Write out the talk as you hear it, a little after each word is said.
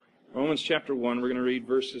Romans chapter 1, we're going to read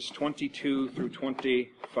verses 22 through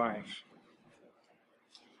 25.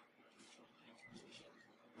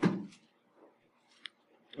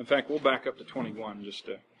 In fact, we'll back up to 21 just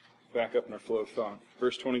to back up in our flow of thought.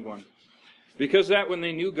 Verse 21. Because that when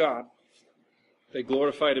they knew God, they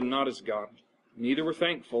glorified Him not as God, neither were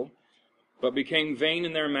thankful, but became vain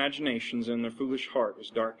in their imaginations, and their foolish heart was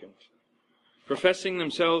darkened. Professing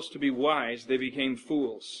themselves to be wise, they became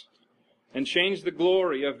fools, and changed the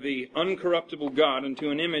glory of the uncorruptible God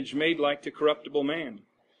into an image made like to corruptible man,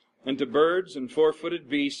 and to birds and four-footed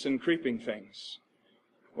beasts and creeping things.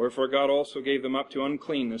 Wherefore God also gave them up to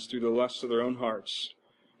uncleanness through the lusts of their own hearts,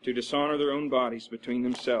 to dishonor their own bodies between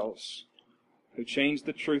themselves, who changed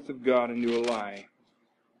the truth of God into a lie,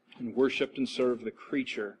 and worshipped and served the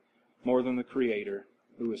creature more than the Creator,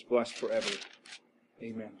 who is blessed forever.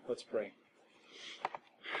 Amen. Let's pray.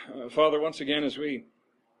 Father, once again, as we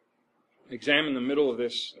examine the middle of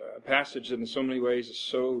this passage that in so many ways is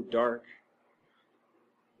so dark,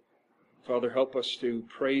 Father, help us to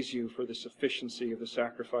praise You for the sufficiency of the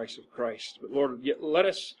sacrifice of Christ. But Lord, yet let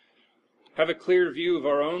us have a clear view of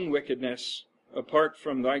our own wickedness apart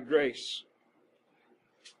from Thy grace.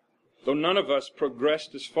 Though none of us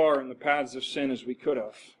progressed as far in the paths of sin as we could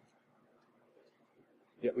have,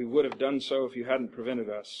 yet we would have done so if You hadn't prevented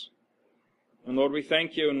us. And Lord, we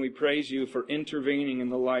thank You and we praise You for intervening in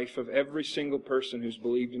the life of every single person who's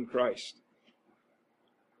believed in Christ.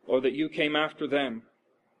 Lord, that You came after them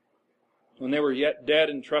when they were yet dead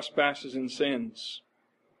in trespasses and sins.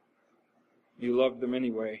 You loved them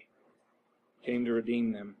anyway, came to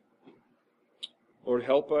redeem them. Lord,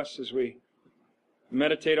 help us as we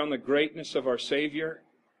meditate on the greatness of our Savior,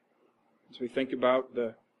 as we think about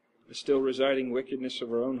the still residing wickedness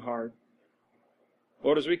of our own heart.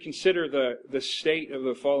 Lord, as we consider the state of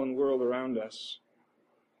the fallen world around us,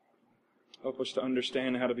 help us to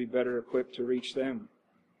understand how to be better equipped to reach them.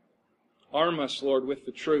 Arm us, Lord, with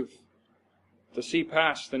the truth, to see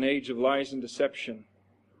past an age of lies and deception,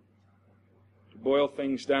 to boil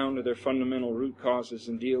things down to their fundamental root causes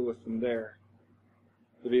and deal with them there,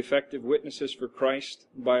 to be effective witnesses for Christ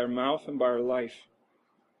by our mouth and by our life.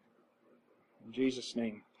 In Jesus'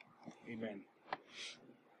 name, amen.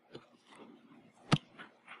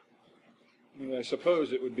 I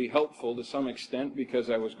suppose it would be helpful to some extent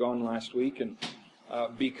because I was gone last week, and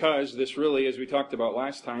because this really, as we talked about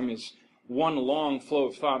last time, is one long flow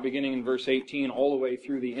of thought beginning in verse 18 all the way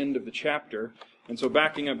through the end of the chapter. And so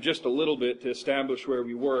backing up just a little bit to establish where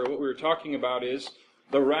we were, what we were talking about is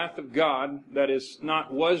the wrath of God that is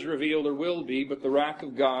not was revealed or will be, but the wrath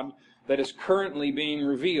of God that is currently being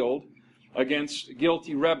revealed against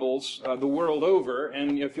guilty rebels the world over.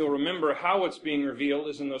 And if you'll remember how it's being revealed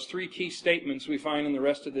is in those three key statements we find in the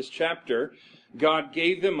rest of this chapter. God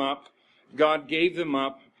gave them up,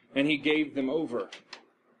 and He gave them over.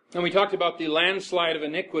 And we talked about the landslide of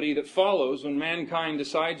iniquity that follows when mankind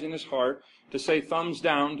decides in his heart to say thumbs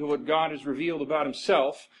down to what God has revealed about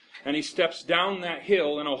Himself, and he steps down that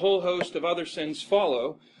hill and a whole host of other sins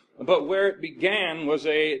follow. But where it began was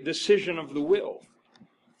a decision of the will.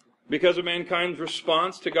 Because of mankind's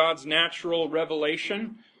response to God's natural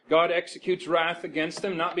revelation, God executes wrath against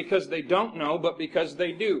them, not because they don't know, but because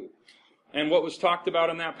they do. And what was talked about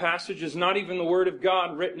in that passage is not even the Word of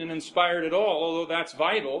God written and inspired at all, although that's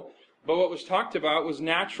vital. But what was talked about was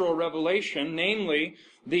natural revelation, namely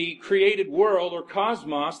the created world or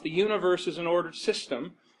cosmos, the universe is an ordered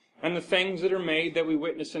system, and the things that are made that we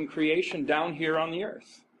witness in creation down here on the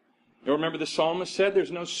earth. You'll remember the psalmist said, there's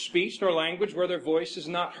no speech nor language where their voice is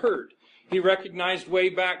not heard. He recognized way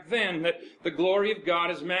back then that the glory of God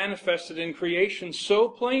is manifested in creation so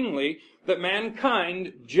plainly that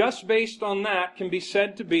mankind, just based on that, can be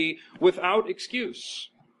said to be without excuse.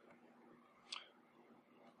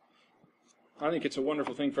 I think it's a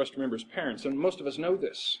wonderful thing for us to remember as parents, and most of us know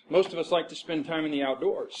this. Most of us like to spend time in the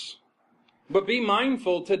outdoors. But be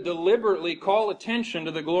mindful to deliberately call attention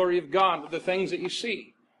to the glory of God with the things that you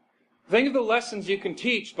see. Think of the lessons you can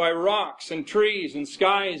teach by rocks and trees and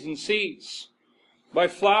skies and seas, by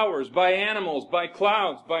flowers, by animals, by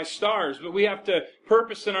clouds, by stars. But we have to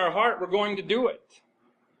purpose in our heart we're going to do it.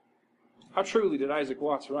 How truly did Isaac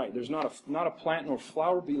Watts write? There's not a plant nor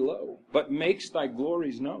flower below, but makes Thy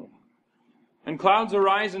glories known. And clouds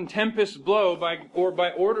arise and tempests blow by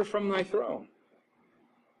order from Thy throne.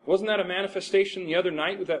 Wasn't that a manifestation the other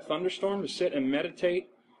night with that thunderstorm to sit and meditate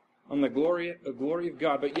on the glory of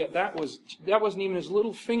God? But yet that wasn't even His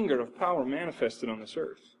little finger of power manifested on this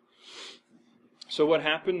earth. So what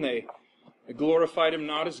happened? They glorified Him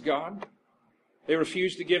not as God. They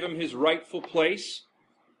refused to give Him His rightful place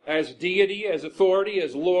as deity, as authority,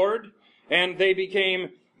 as Lord. And they became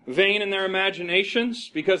vain in their imaginations,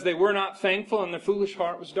 because they were not thankful and their foolish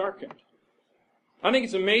heart was darkened. I think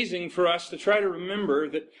it's amazing for us to try to remember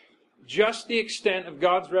that just the extent of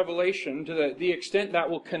God's revelation to the extent that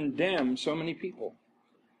will condemn so many people.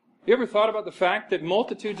 You ever thought about the fact that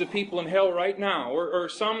multitudes of people in hell right now, or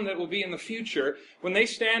some that will be in the future, when they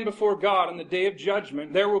stand before God on the day of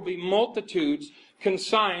judgment, there will be multitudes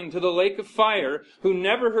consigned to the lake of fire who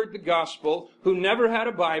never heard the gospel, who never had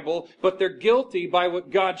a Bible, but they're guilty by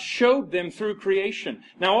what God showed them through creation.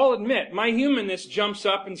 Now, I'll admit, my humanness jumps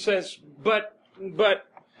up and says, but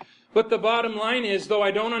the bottom line is, though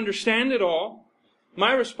I don't understand it all,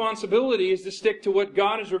 my responsibility is to stick to what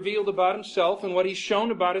God has revealed about Himself and what He's shown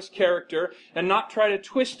about His character, and not try to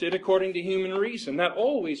twist it according to human reason. That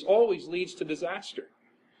always leads to disaster.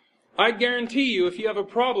 I guarantee you, if you have a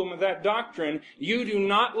problem with that doctrine, you do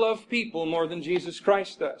not love people more than Jesus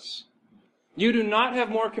Christ does. You do not have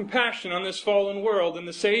more compassion on this fallen world than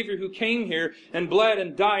the Savior who came here and bled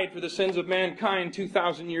and died for the sins of mankind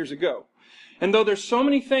 2,000 years ago. And though there's so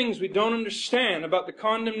many things we don't understand about the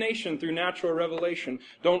condemnation through natural revelation,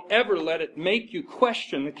 don't ever let it make you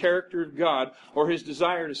question the character of God or His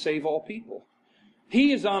desire to save all people.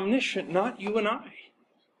 He is omniscient, not you and I.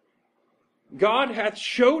 God hath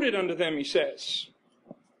showed it unto them, He says.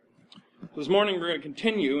 This morning we're going to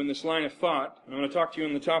continue in this line of thought. I'm going to talk to you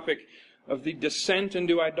on the topic of the descent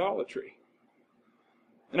into idolatry.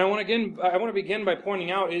 And I want to begin by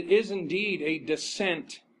pointing out it is indeed a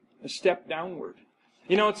descent, a step downward.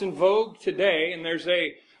 You know, it's in vogue today, and there's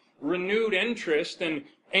a renewed interest in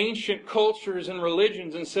ancient cultures and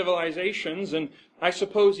religions and civilizations, and I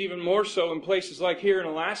suppose even more so in places like here in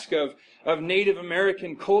Alaska of Native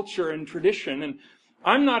American culture and tradition. And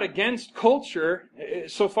I'm not against culture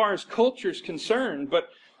so far as culture is concerned, but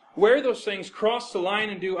where those things cross the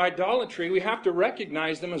line into idolatry, we have to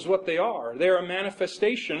recognize them as what they are. They're a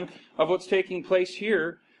manifestation of what's taking place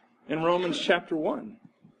here in Romans chapter 1.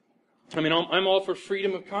 I mean, I'm all for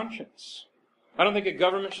freedom of conscience. I don't think a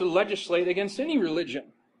government should legislate against any religion.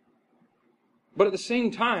 But at the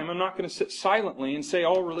same time, I'm not going to sit silently and say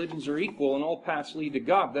all religions are equal and all paths lead to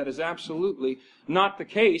God. That is absolutely not the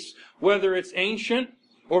case. Whether it's ancient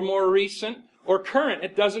or more recent or current,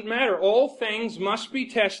 it doesn't matter. All things must be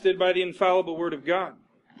tested by the infallible Word of God.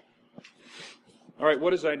 All right,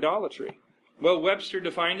 what is idolatry? Well, Webster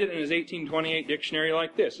defined it in his 1828 dictionary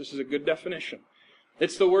like this. This is a good definition.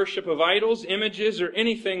 It's the worship of idols, images, or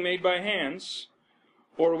anything made by hands,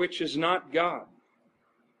 or which is not God.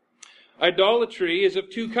 Idolatry is of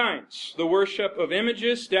two kinds. The worship of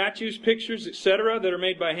images, statues, pictures, etc. that are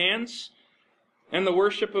made by hands, and the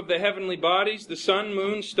worship of the heavenly bodies, the sun,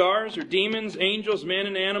 moon, stars, or demons, angels, men,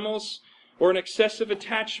 and animals, or an excessive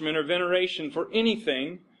attachment or veneration for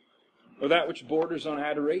anything, or that which borders on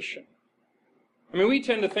adoration. I mean, we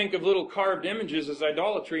tend to think of little carved images as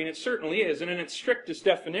idolatry, and it certainly is, and in its strictest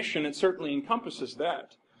definition, it certainly encompasses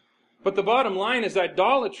that. But the bottom line is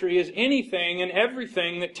idolatry is anything and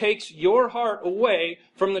everything that takes your heart away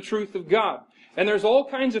from the truth of God. And there's all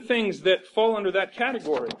kinds of things that fall under that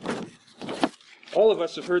category. All of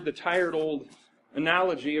us have heard the tired old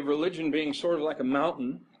analogy of religion being sort of like a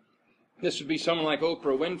mountain. This would be someone like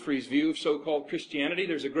Oprah Winfrey's view of so-called Christianity.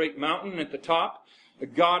 There's a great mountain at the top.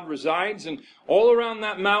 God resides, and all around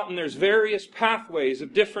that mountain there's various pathways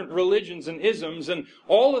of different religions and isms, and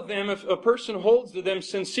all of them, if a person holds to them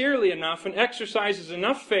sincerely enough and exercises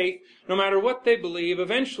enough faith, no matter what they believe,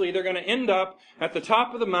 eventually they're going to end up at the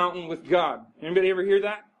top of the mountain with God. Anybody ever hear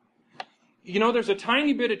that? You know, there's a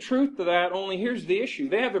tiny bit of truth to that, only here's the issue.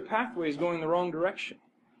 They have their pathways going the wrong direction.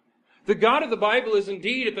 The God of the Bible is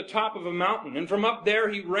indeed at the top of a mountain, and from up there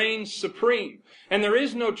He reigns supreme. And there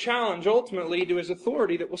is no challenge ultimately to His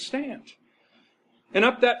authority that will stand. And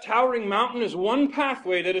up that towering mountain is one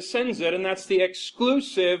pathway that ascends it, and that's the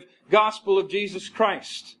exclusive gospel of Jesus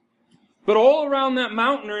Christ. But all around that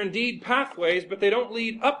mountain are indeed pathways, but they don't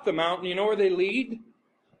lead up the mountain. You know where they lead?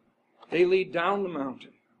 They lead down the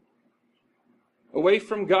mountain. Away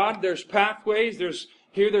from God, there's pathways.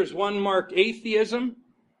 There's one marked atheism.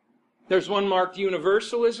 There's one marked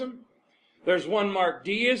universalism. There's one marked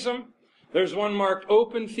deism. There's one marked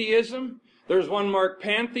open theism. There's one marked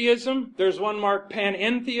pantheism. There's one marked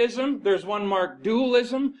panentheism. There's one marked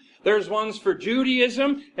dualism. There's ones for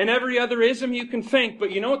Judaism and every other ism you can think.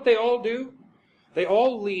 But you know what they all do? They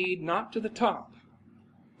all lead not to the top,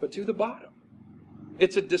 but to the bottom.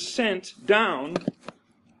 It's a descent down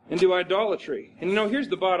into idolatry. And you know, here's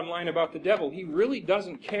the bottom line about the devil. He really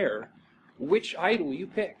doesn't care which idol you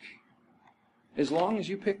pick, as long as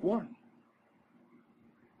you pick one.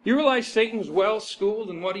 You realize Satan's well schooled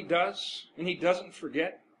in what he does, and he doesn't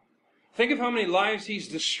forget? Think of how many lives he's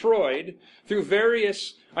destroyed through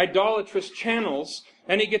various idolatrous channels,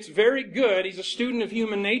 and he gets very good, he's a student of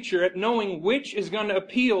human nature, at knowing which is going to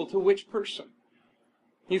appeal to which person.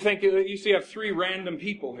 You think, you see, you have three random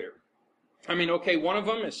people here. I mean, okay, one of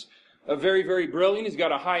them is very, very brilliant. He's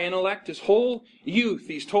got a high intellect. His whole youth,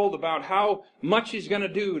 he's told about how much he's going to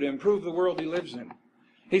do to improve the world he lives in.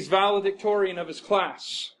 He's valedictorian of his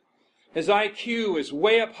class. His IQ is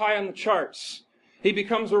way up high on the charts. He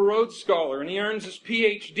becomes a Rhodes Scholar, and he earns his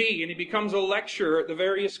PhD, and he becomes a lecturer at the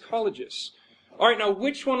various colleges. All right, now,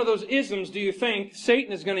 which one of those isms do you think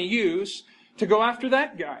Satan is going to use to go after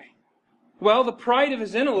that guy? Well, the pride of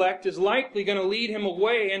his intellect is likely going to lead him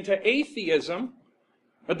away into atheism,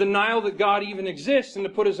 a denial that God even exists, and to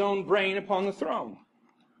put his own brain upon the throne.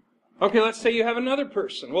 Okay, let's say you have another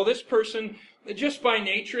person. Well, this person, just by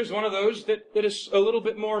nature, is one of those that is a little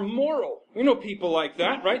bit more moral. You know people like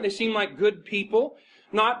that, right? They seem like good people,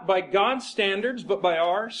 not by God's standards, but by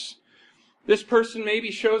ours. This person maybe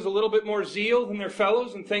shows a little bit more zeal than their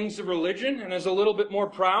fellows in things of religion, and is a little bit more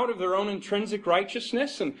proud of their own intrinsic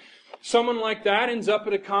righteousness. And someone like that ends up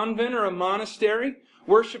at a convent or a monastery,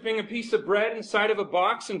 worshipping a piece of bread inside of a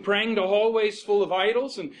box and praying to hallways full of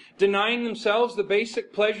idols and denying themselves the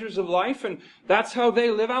basic pleasures of life, and that's how they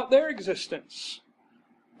live out their existence.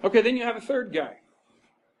 Okay, then you have a third guy.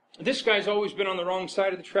 This guy's always been on the wrong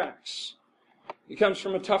side of the tracks. He comes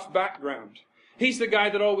from a tough background. He's the guy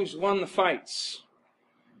that always won the fights.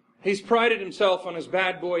 He's prided himself on his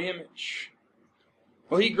bad boy image.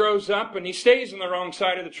 Well, he grows up and he stays on the wrong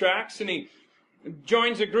side of the tracks, and he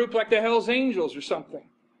joins a group like the Hells Angels or something.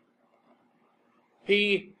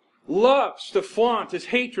 He loves to flaunt his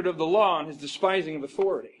hatred of the law and his despising of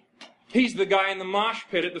authority. He's the guy in the mosh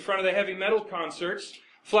pit at the front of the heavy metal concerts,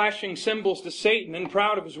 flashing symbols to Satan and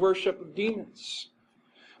proud of his worship of demons.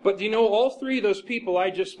 But do you know, all three of those people I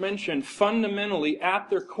just mentioned, fundamentally at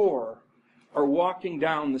their core, are walking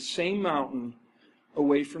down the same mountain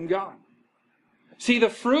away from God. See, the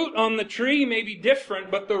fruit on the tree may be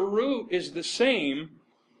different, but the root is the same.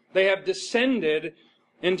 They have descended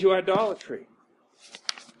into idolatry.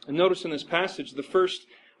 And notice in this passage the first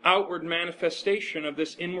outward manifestation of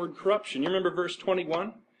this inward corruption. You remember verse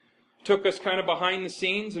 21? Took us kind of behind the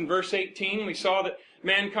scenes. In verse 18, we saw that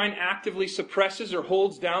mankind actively suppresses or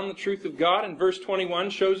holds down the truth of God. And verse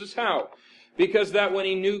 21 shows us how. Because that when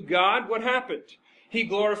he knew God, what happened? He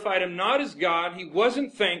glorified him not as God. He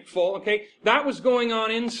wasn't thankful. Okay, that was going on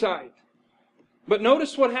inside. But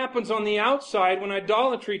notice what happens on the outside when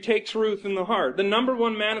idolatry takes root in the heart. The number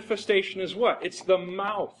one manifestation is what? It's the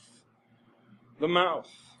mouth. The mouth.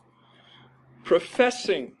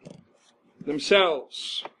 Professing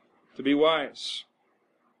themselves to be wise.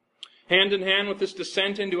 Hand in hand with this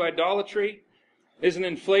descent into idolatry is an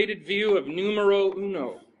inflated view of numero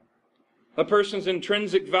uno. A person's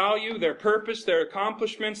intrinsic value, their purpose, their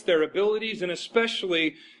accomplishments, their abilities, and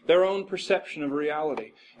especially their own perception of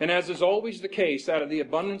reality. And as is always the case, out of the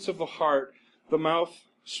abundance of the heart, the mouth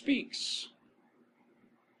speaks.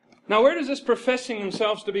 Now, where does this professing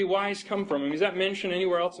themselves to be wise come from? I mean, is that mentioned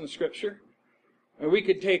anywhere else in Scripture? We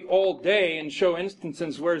could take all day and show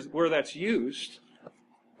instances where that's used.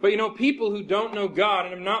 But you know, people who don't know God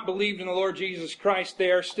and have not believed in the Lord Jesus Christ,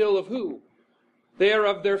 they are still of who? They are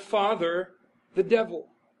of their father, the devil.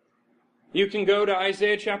 You can go to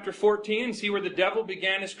Isaiah chapter 14 and see where the devil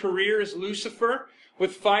began his career as Lucifer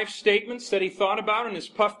with 5 statements that he thought about in his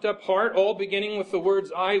puffed up heart, all beginning with the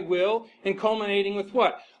words, I will, and culminating with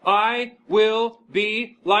what? I will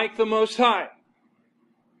be like the Most High.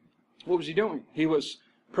 What was he doing? He was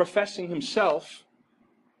professing himself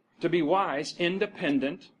to be wise,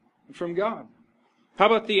 independent from God. How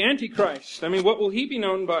about the Antichrist? I mean, what will he be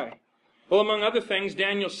known by? Well, among other things,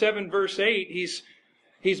 Daniel 7 verse 8,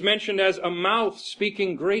 he's mentioned as a mouth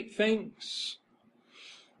speaking great things.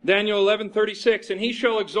 Daniel 11:36, and he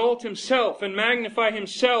shall exalt himself and magnify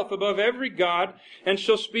himself above every god, and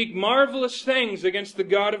shall speak marvelous things against the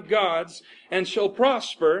God of gods, and shall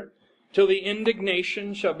prosper till the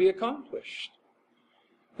indignation shall be accomplished.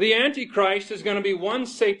 The Antichrist is going to be one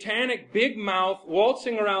satanic big mouth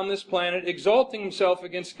waltzing around this planet, exalting himself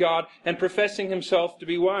against God and professing himself to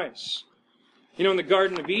be wise. You know, in the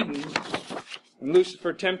Garden of Eden, when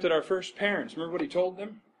Lucifer tempted our first parents, remember what he told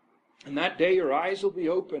them? And that day your eyes will be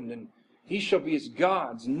opened, and he shall be as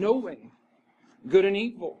gods, knowing good and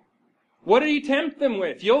evil. What did he tempt them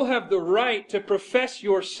with? You'll have the right to profess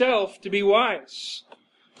yourself to be wise.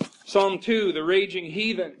 Psalm 2, the raging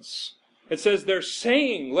heathens. It says they're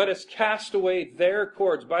saying, let us cast away their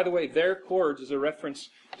cords. By the way, their cords is a reference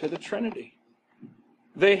to the Trinity.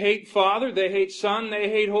 They hate Father, they hate Son, they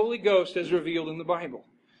hate Holy Ghost as revealed in the Bible.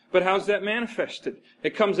 But how's that manifested?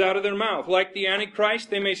 It comes out of their mouth. Like the Antichrist,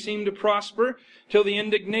 they may seem to prosper till the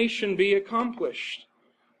indignation be accomplished.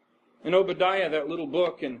 In Obadiah, that little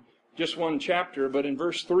book, in just one chapter, but in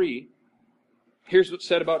verse 3, here's what's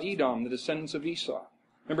said about Edom, the descendants of Esau.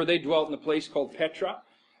 Remember, they dwelt in a place called Petra.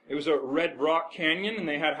 It was a red rock canyon, and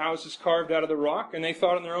they had houses carved out of the rock, and they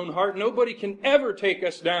thought in their own heart, nobody can ever take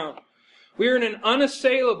us down. We're in an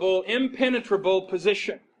unassailable, impenetrable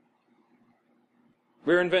position.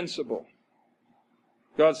 We're invincible.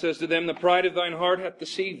 God says to them, the pride of thine heart hath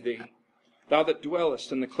deceived thee, thou that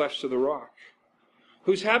dwellest in the clefts of the rock,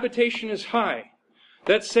 whose habitation is high,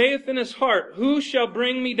 that saith in his heart, who shall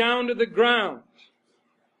bring me down to the ground?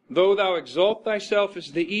 Though thou exalt thyself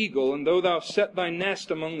as the eagle, and though thou set thy nest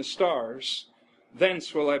among the stars,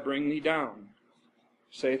 thence will I bring thee down,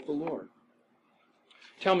 saith the Lord.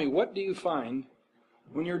 Tell me, what do you find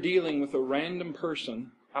when you're dealing with a random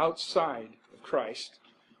person outside of Christ,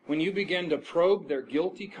 when you begin to probe their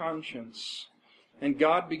guilty conscience, and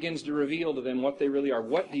God begins to reveal to them what they really are?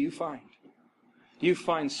 What do you find? You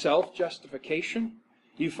find self-justification.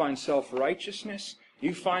 You find self-righteousness.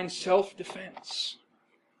 You find self-defense.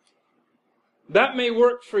 That may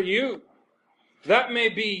work for you. That may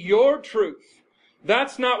be your truth.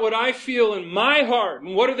 That's not what I feel in my heart.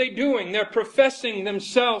 And what are they doing? They're professing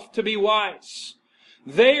themselves to be wise.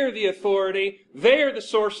 They are the authority. They are the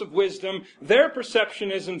source of wisdom. Their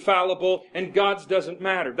perception is infallible, and God's doesn't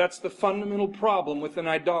matter. That's the fundamental problem with an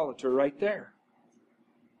idolater right there.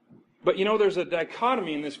 But you know, there's a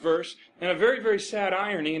dichotomy in this verse, and a very, very sad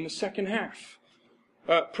irony in the second half.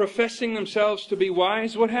 Professing themselves to be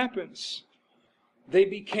wise, what happens? They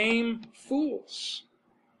became fools.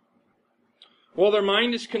 While their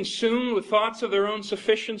mind is consumed with thoughts of their own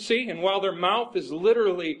sufficiency, and while their mouth is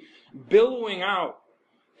literally billowing out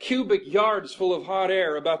cubic yards full of hot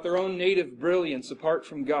air about their own native brilliance apart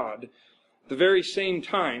from God, at the very same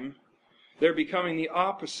time, they're becoming the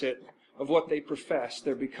opposite of what they profess.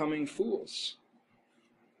 They're becoming fools.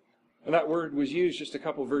 And that word was used just a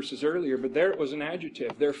couple verses earlier, but there it was an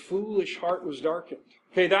adjective. Their foolish heart was darkened.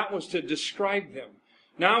 Okay, that was to describe them.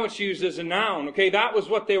 Now it's used as a noun. Okay, that was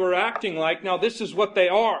what they were acting like. Now this is what they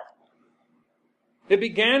are. It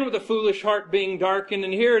began with a foolish heart being darkened,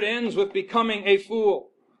 and here it ends with becoming a fool.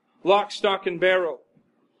 Lock, stock, and barrel.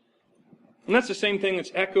 And that's the same thing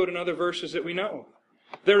that's echoed in other verses that we know.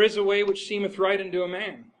 There is a way which seemeth right unto a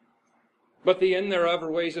man, but the end thereof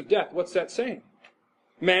are ways of death. What's that saying?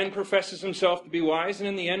 Man professes himself to be wise, and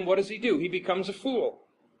in the end, what does he do? He becomes a fool.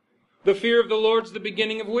 The fear of the Lord's the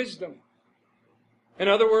beginning of wisdom. In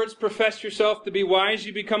other words, profess yourself to be wise,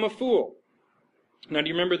 you become a fool. Now, do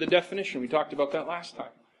you remember the definition? We talked about that last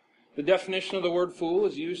time. The definition of the word fool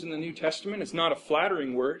is used in the New Testament. It's not a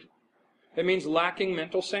flattering word. It means lacking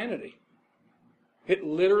mental sanity. It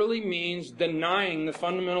literally means denying the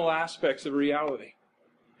fundamental aspects of reality.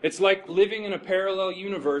 It's like living in a parallel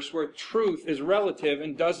universe where truth is relative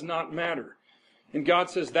and does not matter. And God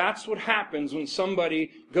says that's what happens when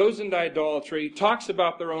somebody goes into idolatry, talks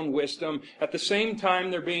about their own wisdom, at the same time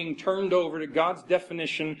they're being turned over to God's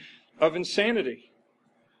definition of insanity.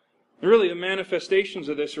 Really, the manifestations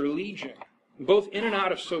of this are legion, both in and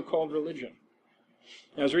out of so-called religion.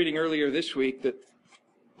 I was reading earlier this week that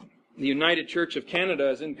the United Church of Canada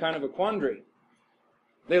is in kind of a quandary.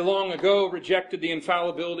 They long ago rejected the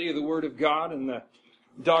infallibility of the Word of God and the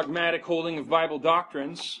dogmatic holding of Bible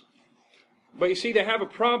doctrines. But you see, they have a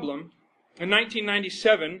problem. In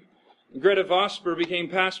 1997, Greta Vosper became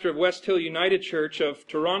pastor of West Hill United Church of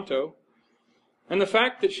Toronto. And the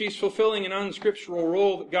fact that she's fulfilling an unscriptural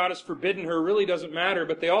role that God has forbidden her really doesn't matter,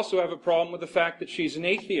 but they also have a problem with the fact that she's an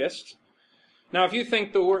atheist. Now, if you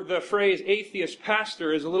think the phrase atheist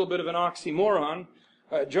pastor is a little bit of an oxymoron,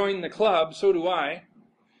 join the club, so do I.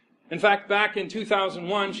 In fact, back in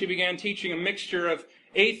 2001, she began teaching a mixture of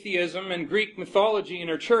atheism and Greek mythology in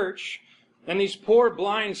her church. And these poor,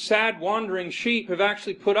 blind, sad, wandering sheep have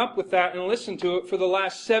actually put up with that and listened to it for the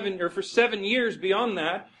last 7 years beyond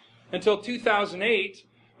that, until 2008,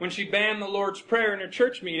 when she banned the Lord's Prayer in her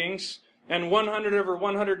church meetings, and 100 of her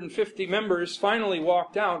 150 members finally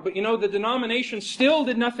walked out. But you know, the denomination still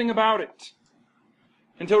did nothing about it.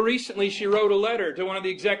 Until recently, she wrote a letter to one of the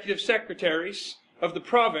executive secretaries of the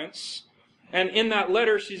province, and in that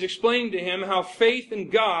letter, she's explained to him how faith in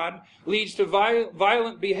God leads to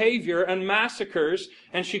violent behavior and massacres,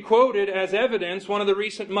 and she quoted as evidence one of the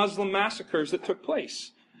recent Muslim massacres that took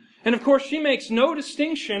place. And of course, she makes no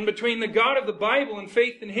distinction between the God of the Bible and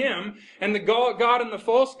faith in Him and the God and the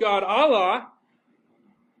false God, Allah.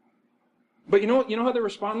 But you know how they're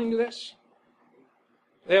responding to this?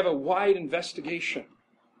 They have a wide investigation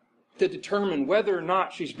to determine whether or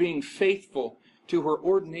not she's being faithful to her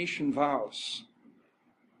ordination vows.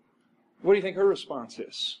 What do you think her response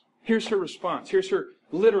is? Here's her response. Here's her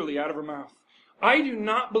literally out of her mouth. I do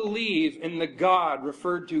not believe in the God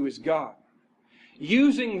referred to as God.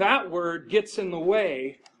 Using that word gets in the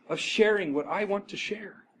way of sharing what I want to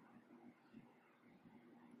share.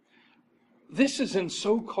 This is in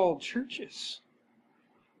so-called churches.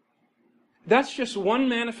 That's just one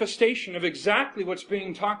manifestation of exactly what's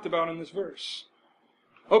being talked about in this verse.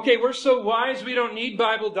 Okay, we're so wise we don't need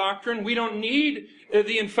Bible doctrine. We don't need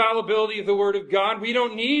the infallibility of the Word of God. We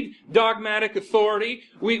don't need dogmatic authority.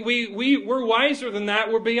 We're wiser than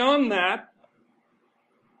that. We're beyond that.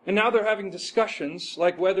 And now they're having discussions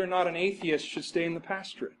like whether or not an atheist should stay in the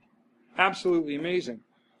pastorate. Absolutely amazing.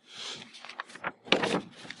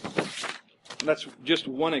 That's just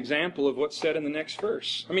one example of what's said in the next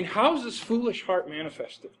verse. I mean, how's this foolish heart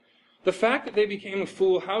manifested? The fact that they became a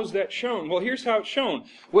fool, how's that shown? Well, here's how it's shown.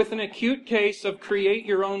 With an acute case of create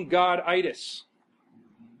your own God-itis.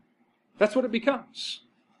 That's what it becomes.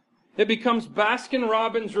 It becomes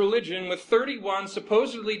Baskin-Robbins religion with 31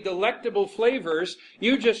 supposedly delectable flavors.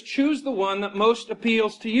 You just choose the one that most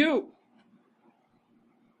appeals to you.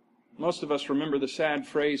 Most of us remember the sad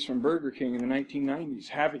phrase from Burger King in the 1990s,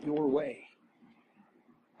 have it your way.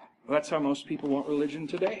 Well, that's how most people want religion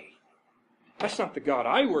today. That's not the God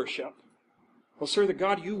I worship. Well, sir, the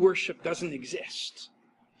God you worship doesn't exist.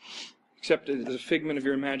 Except as a figment of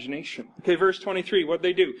your imagination. Okay, verse 23, what'd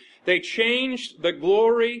they do? They changed the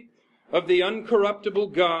glory of the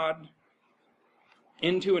uncorruptible God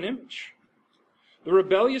into an image. The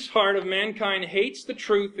rebellious heart of mankind hates the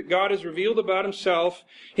truth that God has revealed about himself.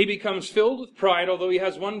 He becomes filled with pride, although he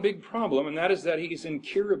has one big problem, and that is that he is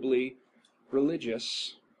incurably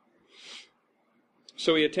religious.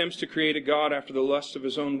 So he attempts to create a God after the lusts of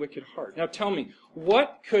his own wicked heart. Now tell me,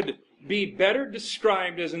 what could be better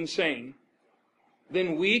described as insane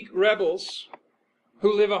than weak rebels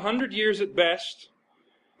who live 100 years at best,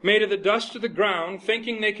 made of the dust of the ground,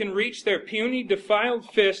 thinking they can reach their puny, defiled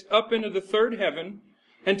fist up into the third heaven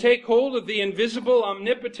and take hold of the invisible,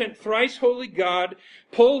 omnipotent, thrice holy God,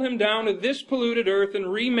 pull him down to this polluted earth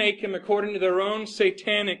and remake him according to their own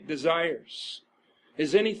satanic desires?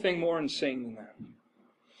 Is anything more insane than that?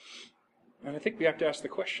 And I think we have to ask the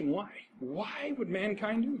question, why? Why would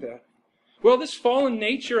mankind do that? Well, this fallen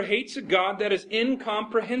nature hates a God that is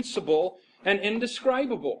incomprehensible and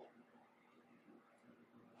indescribable.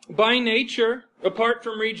 By nature, apart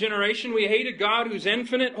from regeneration, we hate a God who's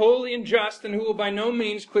infinite, holy, and just, and who will by no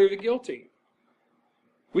means clear the guilty.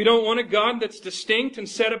 We don't want a God that's distinct and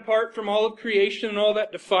set apart from all of creation and all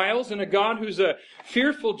that defiles, and a God who's a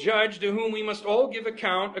fearful judge to whom we must all give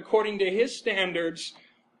account according to his standards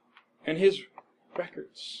and his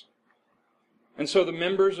records. And so the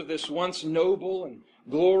members of this once noble and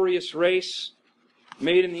glorious race,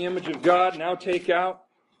 made in the image of God, now take out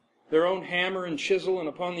their own hammer and chisel, and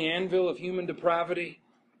upon the anvil of human depravity,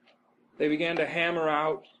 they began to hammer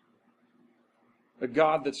out a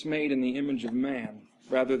God that's made in the image of man,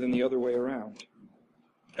 rather than the other way around.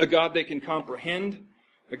 A God they can comprehend,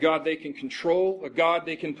 a God they can control, a God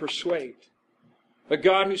they can persuade. A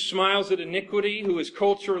God who smiles at iniquity, who is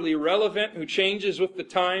culturally relevant, who changes with the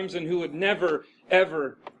times, and who would never,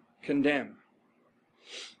 ever condemn.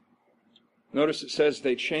 Notice it says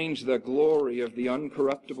they changed the glory of the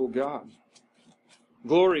uncorruptible God.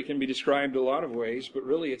 Glory can be described a lot of ways, but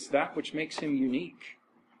really it's that which makes him unique.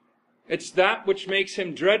 It's that which makes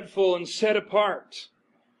him dreadful and set apart.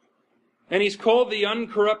 And he's called the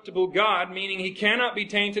uncorruptible God, meaning he cannot be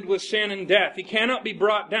tainted with sin and death. He cannot be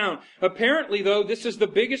brought down. Apparently, though, this is the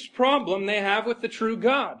biggest problem they have with the true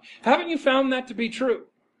God. Haven't you found that to be true?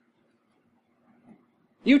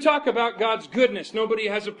 You talk about God's goodness, nobody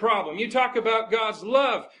has a problem. You talk about God's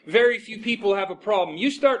love, very few people have a problem.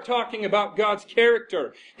 You start talking about God's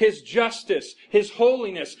character, his justice, his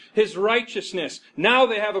holiness, his righteousness. Now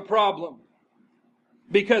they have a problem.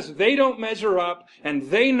 Because they don't measure up,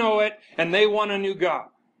 and they know it, and they want a new God.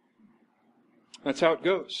 That's how it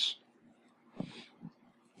goes.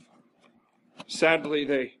 Sadly,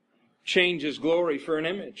 they change his glory for an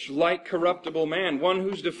image, like corruptible man, one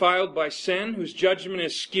who's defiled by sin, whose judgment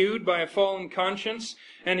is skewed by a fallen conscience,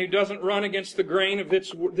 and who doesn't run against the grain of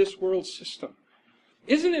this world's system.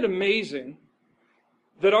 Isn't it amazing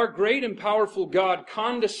that our great and powerful God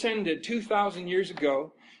condescended 2,000 years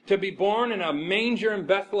ago to be born in a manger in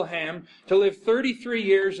Bethlehem, to live 33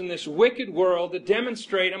 years in this wicked world, to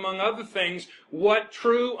demonstrate, among other things, what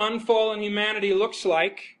true unfallen humanity looks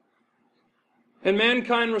like? And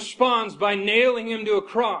mankind responds by nailing him to a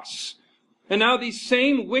cross And now these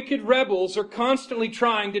same wicked rebels are constantly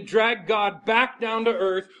trying to drag God back down to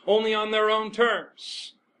earth, only on their own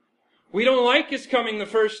terms. We don't like His coming the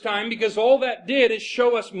first time because all that did is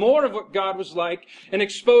show us more of what God was like and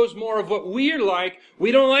expose more of what we're like.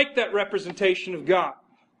 We don't like that representation of God.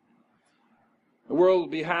 The world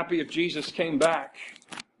would be happy if Jesus came back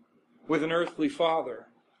with an earthly father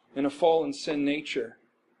and a fallen sin nature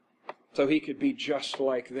so He could be just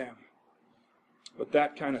like them. But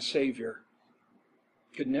that kind of Savior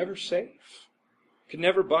could never save, could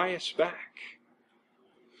never buy us back.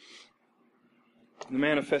 The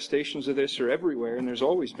manifestations of this are everywhere, and there's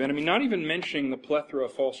always been. I mean, not even mentioning the plethora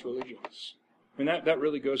of false religions. I mean, that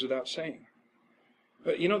really goes without saying.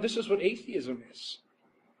 But, this is what atheism is.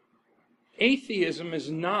 Atheism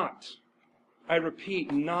is not, I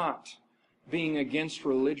repeat, not being against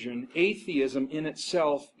religion. Atheism in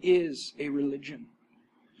itself is a religion.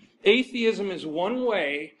 Atheism is one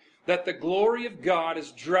way that the glory of God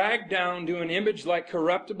is dragged down to an image like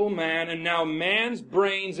corruptible man, and now man's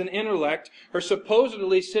brains and intellect are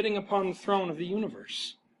supposedly sitting upon the throne of the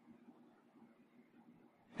universe.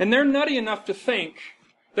 And they're nutty enough to think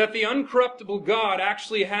that the uncorruptible God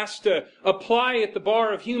actually has to apply at the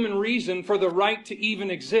bar of human reason for the right to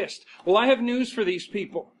even exist. Well, I have news for these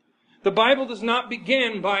people. The Bible does not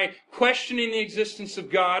begin by questioning the existence of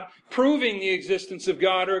God, proving the existence of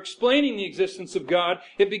God, or explaining the existence of God.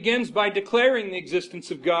 It begins by declaring the existence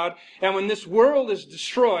of God. And when this world is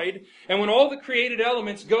destroyed, and when all the created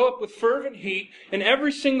elements go up with fervent heat, and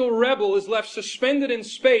every single rebel is left suspended in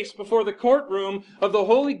space before the courtroom of the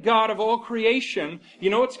holy God of all creation, you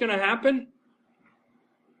know what's going to happen?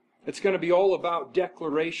 It's going to be all about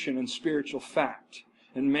declaration and spiritual fact.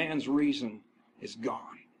 And man's reason is gone.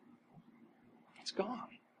 It's gone.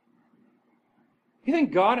 You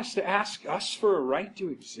think God has to ask us for a right to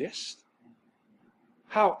exist?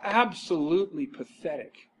 How absolutely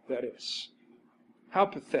pathetic that is. How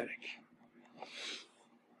pathetic.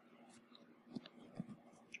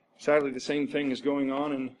 Sadly, the same thing is going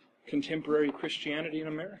on in contemporary Christianity in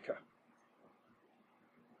America.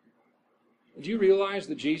 Do you realize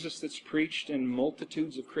the Jesus that's preached in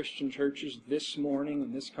multitudes of Christian churches this morning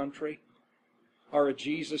in this country are a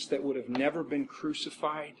Jesus that would have never been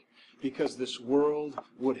crucified because this world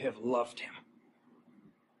would have loved Him?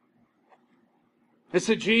 It's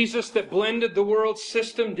a Jesus that blended the world's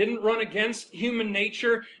system, didn't run against human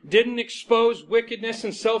nature, didn't expose wickedness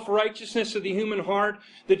and self-righteousness of the human heart.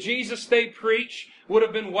 The Jesus they preach would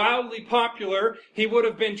have been wildly popular. He would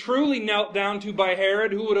have been truly knelt down to by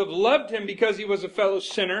Herod, who would have loved Him because He was a fellow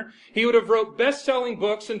sinner. He would have wrote best-selling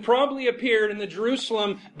books and probably appeared in the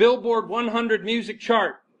Jerusalem Billboard 100 music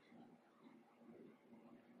chart.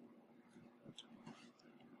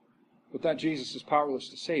 But that Jesus is powerless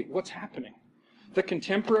to save. What's happening? The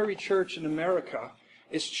contemporary church in America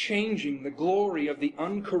is changing the glory of the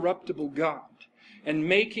uncorruptible God and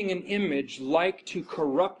making an image like to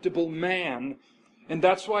corruptible man. And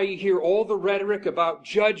that's why you hear all the rhetoric about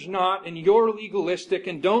judge not and you're legalistic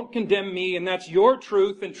and don't condemn me and that's your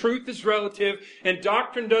truth and truth is relative and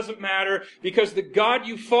doctrine doesn't matter because the God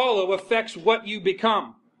you follow affects what you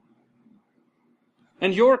become.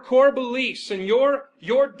 And your core beliefs and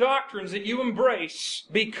your doctrines that you embrace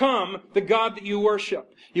become the God that you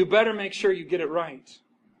worship. You better make sure you get it right.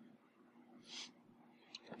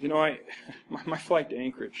 My flight to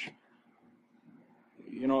Anchorage,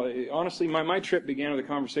 honestly, my trip began with a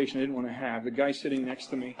conversation I didn't want to have. The guy sitting next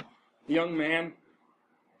to me, the young man,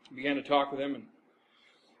 began to talk with him. And,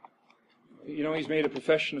 he's made a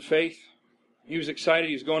profession of faith. He was excited.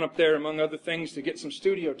 He was going up there, among other things, to get some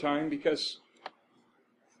studio time because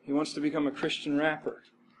he wants to become a Christian rapper.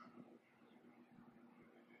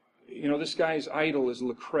 This guy's idol is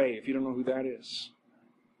Lecrae, if you don't know who that is.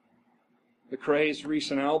 Lecrae's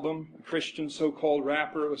recent album, a Christian so-called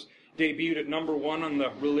rapper, was debuted at number 1 on the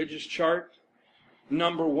religious chart,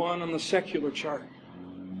 number 1 on the secular chart.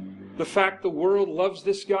 The fact the world loves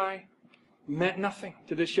this guy meant nothing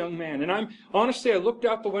to this young man. And I looked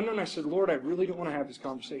out the window and I said, Lord, I really don't want to have this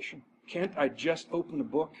conversation. Can't I just open a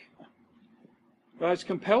book? But I was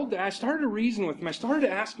compelled to. I started to reason with him. I started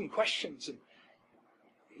to ask him questions. And,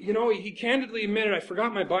 he candidly admitted, I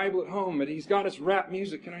forgot my Bible at home, but he's got his rap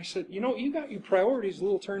music. And I said, you got your priorities a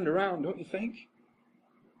little turned around, don't you think?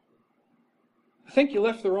 I think you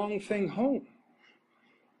left the wrong thing home.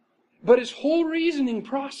 But his whole reasoning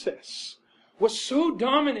process was so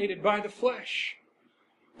dominated by the flesh.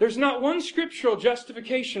 There's not one scriptural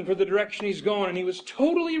justification for the direction he's going, and he was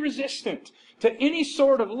totally resistant to any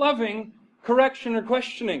sort of loving correction or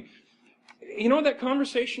questioning. You know what that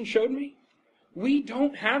conversation showed me? We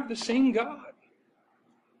don't have the same God.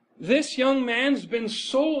 This young man's been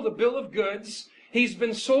sold a bill of goods. He's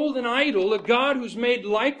been sold an idol, a God who's made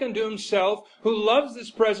like unto himself, who loves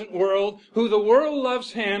this present world, who the world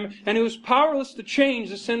loves him, and who is powerless to change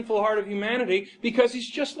the sinful heart of humanity because he's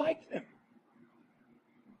just like them.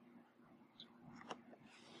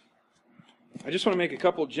 I just want to make a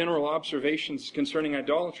couple general observations concerning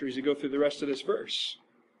idolatry as you go through the rest of this verse.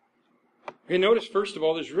 Okay, notice, first of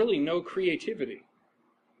all, there's really no creativity.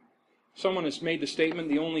 Someone has made the statement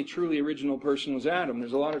the only truly original person was Adam.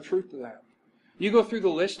 There's a lot of truth to that. You go through the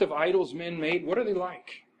list of idols men made, what are they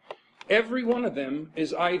like? Every one of them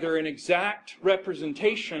is either an exact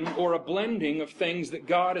representation or a blending of things that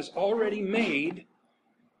God has already made,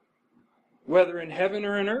 whether in heaven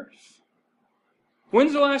or in earth.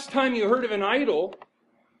 When's the last time you heard of an idol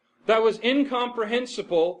that was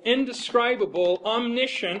incomprehensible, indescribable,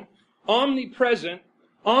 omniscient, omnipresent,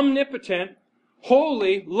 omnipotent,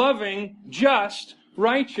 holy, loving, just,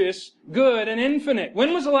 righteous, good, and infinite?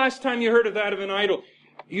 When was the last time you heard of that of an idol?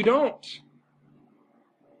 You don't.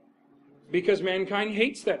 Because mankind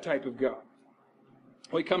hates that type of God.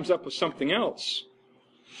 Well, he comes up with something else.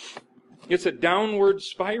 It's a downward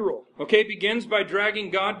spiral. Okay, it begins by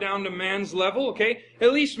dragging God down to man's level. Okay,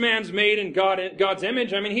 at least man's made in God's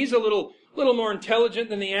image. I mean, he's a little more intelligent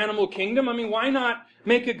than the animal kingdom. I mean, why not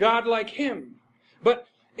make a God like him? But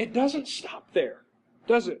it doesn't stop there,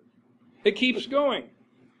 does it? It keeps going.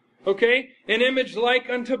 Okay, an image like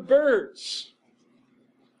unto birds.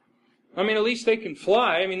 I mean, at least they can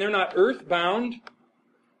fly. I mean, they're not earthbound.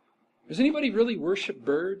 Does anybody really worship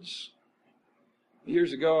birds?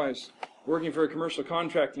 Years ago, I was working for a commercial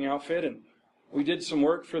contracting outfit, and we did some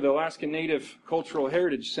work for the Alaska Native Cultural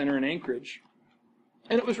Heritage Center in Anchorage.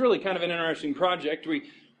 And it was really kind of an interesting project.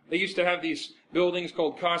 They used to have these buildings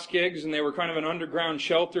called Koskigs, and they were kind of an underground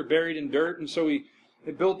shelter buried in dirt. And so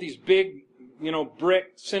they built these big,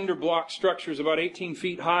 brick cinder block structures about 18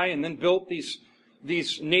 feet high, and then built these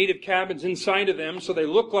native cabins inside of them, so they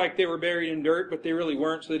looked like they were buried in dirt, but they really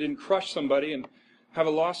weren't, so they didn't crush somebody and have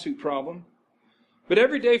a lawsuit problem. But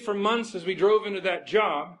every day for months as we drove into that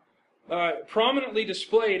job, prominently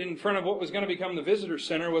displayed in front of what was going to become the visitor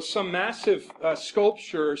center was some massive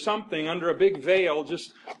sculpture or something under a big veil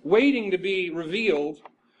just waiting to be revealed.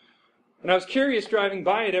 And I was curious driving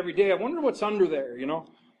by it every day. I wonder what's under there,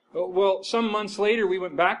 Well, some months later we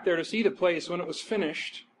went back there to see the place when it was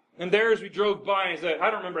finished. And there as we drove by,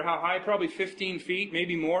 I don't remember how high, probably 15 feet,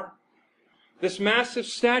 maybe more. This massive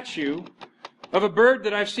statue of a bird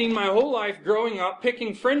that I've seen my whole life growing up,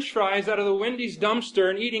 picking French fries out of the Wendy's dumpster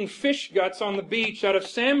and eating fish guts on the beach out of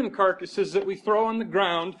salmon carcasses that we throw on the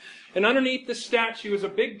ground. And underneath the statue is a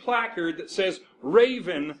big placard that says,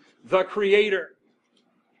 Raven, the Creator.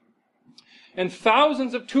 And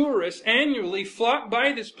thousands of tourists annually flock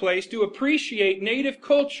by this place to appreciate native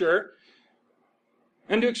culture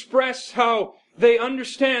and to express how they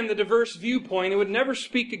understand the diverse viewpoint. It would never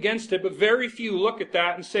speak against it, but very few look at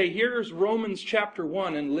that and say, here's Romans chapter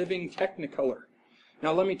 1 in living technicolor.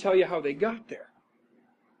 Now let me tell you how they got there.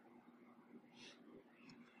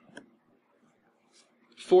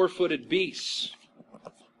 4-footed beasts.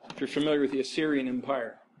 If you're familiar with the Assyrian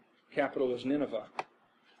Empire, capital was Nineveh.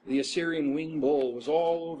 The Assyrian winged bull was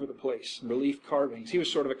all over the place in relief carvings. He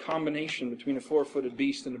was sort of a combination between a 4-footed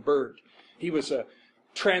beast and a bird. He was a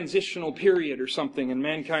transitional period or something in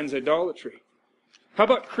mankind's idolatry. How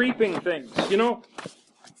about creeping things?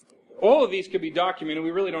 All of these could be documented.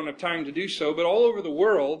 We really don't have time to do so, but all over the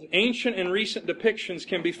world, ancient and recent depictions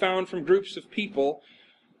can be found from groups of people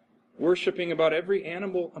worshiping about every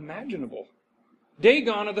animal imaginable.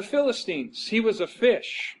 Dagon of the Philistines, he was a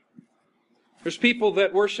fish. There's people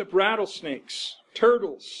that worship rattlesnakes,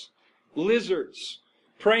 turtles, lizards,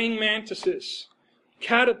 praying mantises,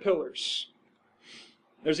 caterpillars.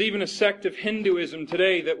 There's even a sect of Hinduism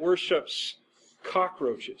today that worships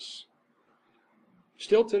cockroaches.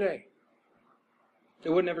 Still today.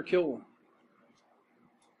 It would never kill one.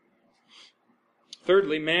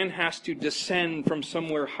 Thirdly, man has to descend from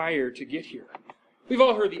somewhere higher to get here. We've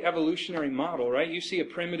all heard the evolutionary model, right? You see a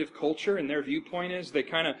primitive culture and their viewpoint is they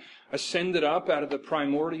kind of ascended up out of the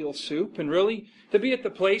primordial soup. And really, to be at the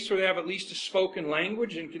place where they have at least a spoken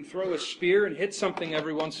language and can throw a spear and hit something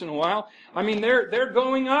every once in a while, I mean, they're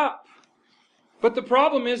going up. But the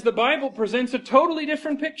problem is the Bible presents a totally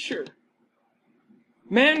different picture.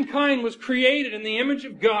 Mankind was created in the image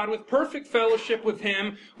of God with perfect fellowship with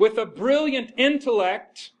Him, with a brilliant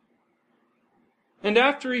intellect. And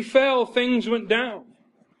after he fell, things went down.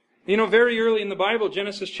 Very early in the Bible,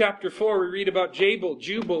 Genesis chapter 4, we read about Jabal,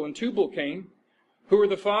 Jubal, and Tubal-Cain, who were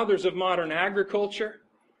the fathers of modern agriculture,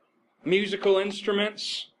 musical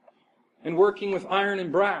instruments, and working with iron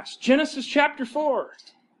and brass. Genesis chapter 4.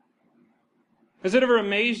 Has it ever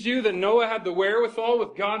amazed you that Noah had the wherewithal,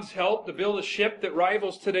 with God's help, to build a ship that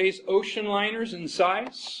rivals today's ocean liners in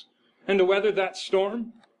size and to weather that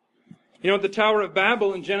storm? You know, at the Tower of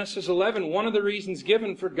Babel in Genesis 11, one of the reasons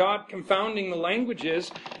given for God confounding the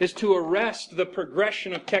languages is to arrest the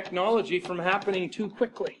progression of technology from happening too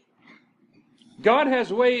quickly. God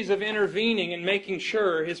has ways of intervening and making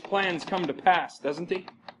sure His plans come to pass, doesn't He?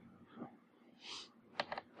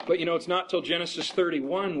 But you know, it's not till Genesis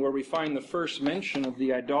 31 where we find the first mention of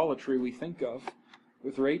the idolatry we think of,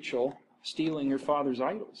 with Rachel stealing her father's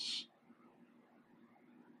idols.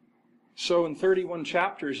 So in 31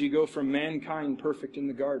 chapters, you go from mankind perfect in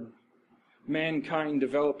the garden, mankind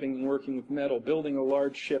developing and working with metal, building a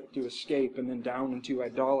large ship to escape, and then down into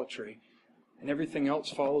idolatry. And everything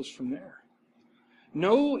else follows from there.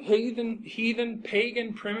 No heathen,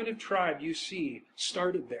 pagan, primitive tribe you see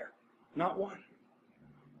started there. Not one.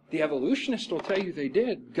 The evolutionist will tell you they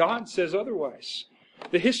did. God says otherwise.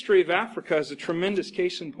 The history of Africa is a tremendous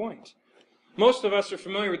case in point. Most of us are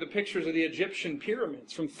familiar with the pictures of the Egyptian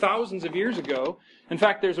pyramids from thousands of years ago. In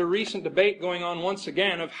fact, there's a recent debate going on once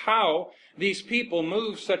again of how these people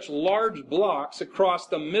moved such large blocks across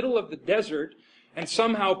the middle of the desert and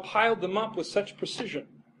somehow piled them up with such precision.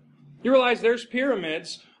 You realize there's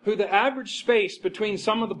pyramids who the average space between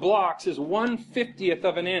some of the blocks is 1/50th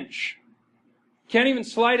of an inch. Can't even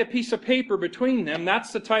slide a piece of paper between them.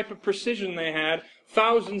 That's the type of precision they had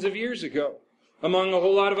thousands of years ago, among a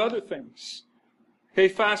whole lot of other things. Okay,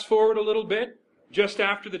 fast forward a little bit, just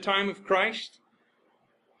after the time of Christ,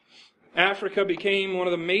 Africa became one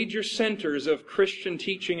of the major centers of Christian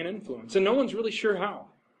teaching and influence, and no one's really sure how.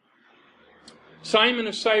 Simon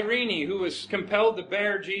of Cyrene, who was compelled to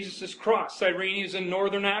bear Jesus' cross. Cyrene is in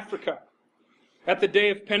northern Africa. At the day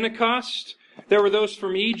of Pentecost, there were those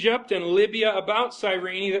from Egypt and Libya about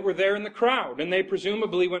Cyrene that were there in the crowd, and they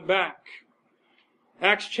presumably went back.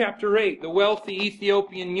 Acts chapter 8, the wealthy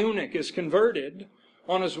Ethiopian eunuch is converted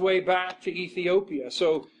on his way back to Ethiopia.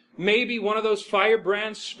 So maybe one of those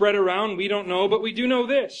firebrands spread around, we don't know, but we do know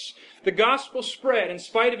this. The gospel spread in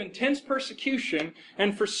spite of intense persecution,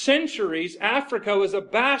 and for centuries, Africa was a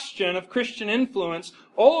bastion of Christian influence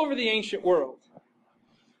all over the ancient world.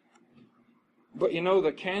 But you know,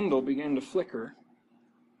 the candle began to flicker,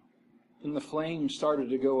 and the flame started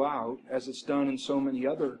to go out, as it's done in so many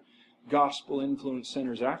other gospel-influenced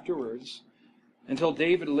centers afterwards, until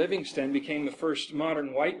David Livingstone became the first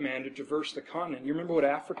modern white man to traverse the continent. You remember what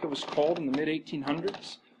Africa was called in the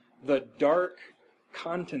mid-1800s? The Dark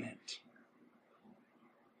Continent.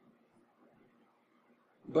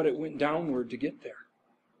 But it went downward to get there.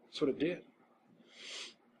 That's what it did.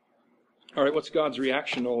 All right, what's God's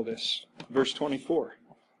reaction to all this? Verse 24.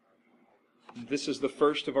 This is the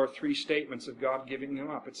first of our three statements of God giving them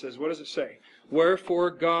up. It says, what does it say? Wherefore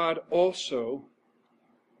God also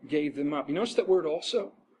gave them up. You notice that word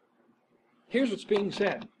also? Here's what's being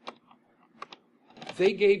said.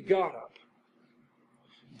 They gave God up.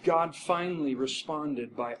 God finally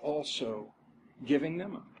responded by also giving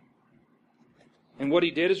them up. And what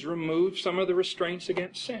He did is remove some of the restraints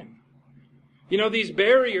against sin. You know, these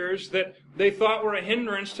barriers that they thought were a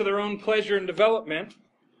hindrance to their own pleasure and development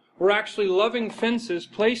were actually loving fences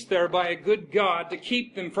placed there by a good God to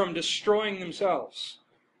keep them from destroying themselves.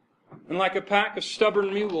 And like a pack of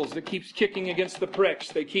stubborn mules that keeps kicking against the pricks,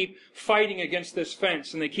 they keep fighting against this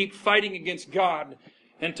fence, and they keep fighting against God,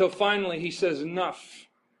 until finally He says, enough.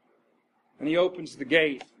 And He opens the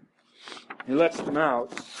gate. He lets them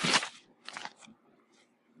out.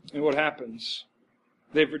 And what happens?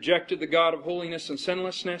 They've rejected the God of holiness and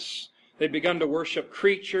sinlessness. They've begun to worship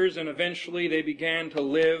creatures, and eventually they began to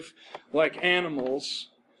live like animals,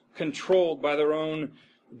 controlled by their own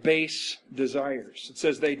base desires. It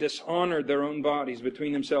says they dishonored their own bodies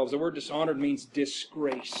between themselves. The word dishonored means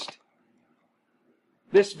disgraced.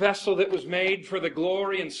 This vessel that was made for the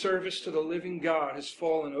glory and service to the living God has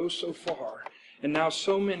fallen oh so far, and now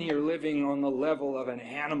so many are living on the level of an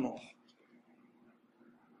animal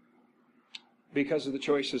because of the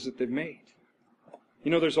choices that they've made. You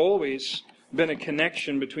know, there's always been a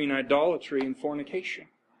connection between idolatry and fornication.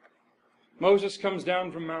 Moses comes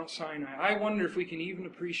down from Mount Sinai. I wonder if we can even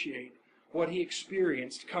appreciate what he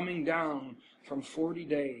experienced coming down from 40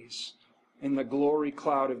 days in the glory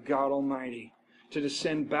cloud of God Almighty to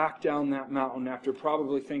descend back down that mountain after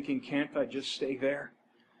probably thinking, can't I just stay there?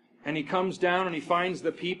 And he comes down and he finds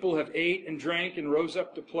the people have ate and drank and rose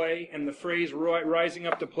up to play. And the phrase rising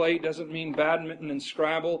up to play doesn't mean badminton and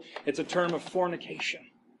Scrabble. It's a term of fornication.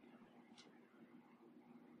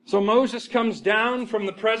 So Moses comes down from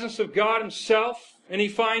the presence of God Himself And he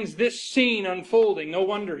finds this scene unfolding. No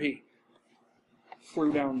wonder he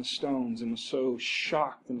threw down the stones and was so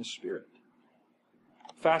shocked in the spirit.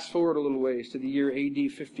 Fast forward a little ways to the year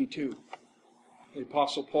AD 52. The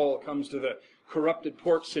Apostle Paul comes to the corrupted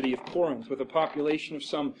port city of Corinth with a population of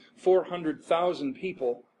some 400,000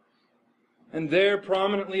 people. And there,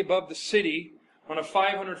 prominently above the city, on a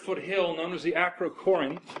 500-foot hill known as the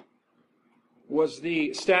Acrocorinth, was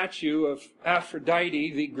the statue of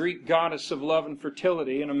Aphrodite, the Greek goddess of love and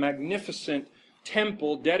fertility, and a magnificent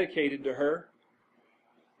temple dedicated to her.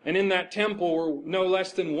 And in that temple were no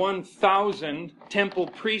less than 1,000 temple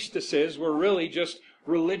priestesses, were really just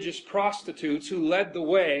religious prostitutes who led the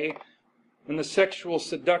way in the sexual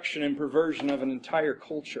seduction and perversion of an entire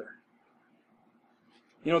culture.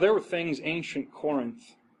 You know, there were things ancient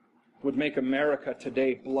Corinth would make America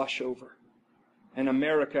today blush over. And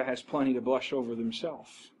America has plenty to blush over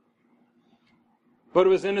themselves. But it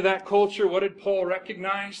was into that culture, what did Paul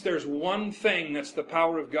recognize? There's one thing that's the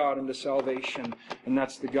power of God into salvation, and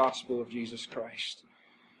that's the gospel of Jesus Christ.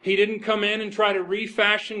 He didn't come in and try to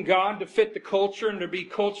refashion God to fit the culture and to be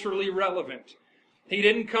culturally relevant. He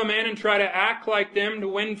didn't come in and try to act like them to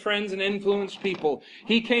win friends and influence people.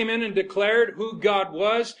 He came in and declared who God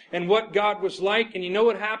was and what God was like. And you know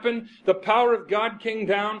what happened? The power of God came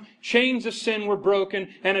down, chains of sin were broken,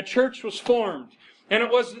 and a church was formed. And it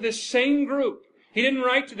was this same group. He didn't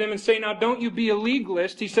write to them and say, now don't you be a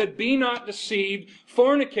legalist. He said, be not deceived.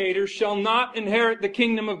 Fornicators shall not inherit the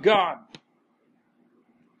kingdom of God.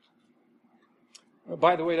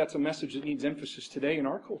 By the way, that's a message that needs emphasis today in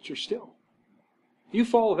our culture still. You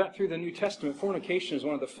follow that through the New Testament. Fornication is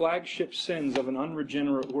one of the flagship sins of an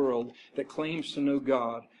unregenerate world that claims to know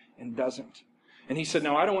God and doesn't. And he said,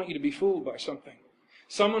 now I don't want you to be fooled by something.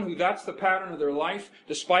 Someone who that's the pattern of their life,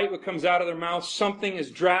 despite what comes out of their mouth, something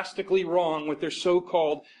is drastically wrong with their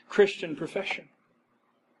so-called Christian profession.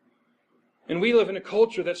 And we live in a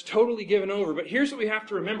culture that's totally given over. But here's what we have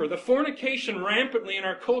to remember. The fornication rampantly in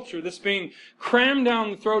our culture that's being crammed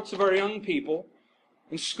down the throats of our young people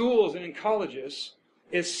in schools and in colleges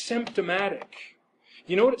is symptomatic.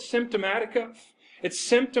 You know what it's symptomatic of? It's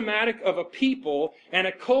symptomatic of a people and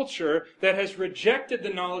a culture that has rejected the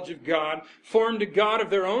knowledge of God, formed a God of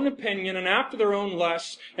their own opinion and after their own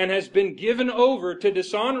lusts, and has been given over to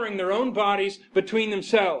dishonoring their own bodies between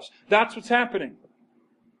themselves. That's what's happening.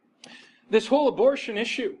 This whole abortion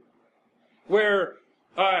issue, where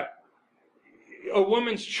a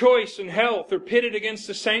woman's choice and health are pitted against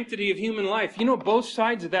the sanctity of human life. You know, both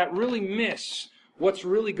sides of that really miss what's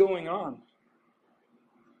really going on.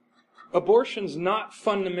 Abortion's not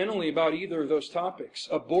fundamentally about either of those topics.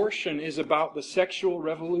 Abortion is about the sexual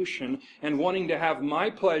revolution and wanting to have my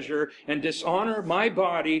pleasure and dishonor my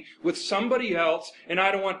body with somebody else, and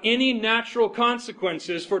I don't want any natural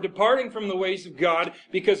consequences for departing from the ways of God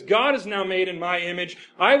because God is now made in my image.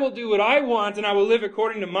 I will do what I want and I will live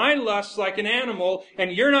according to my lusts like an animal,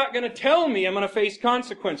 and you're not going to tell me I'm going to face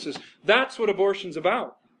consequences. That's what abortion's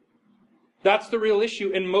about. That's the real issue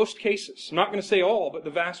in most cases. I'm not going to say all, but the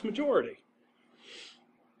vast majority.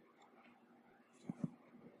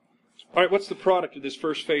 All right, what's the product of this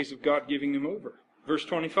first phase of God giving them over? Verse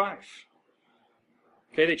 25.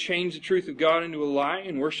 Okay, they change the truth of God into a lie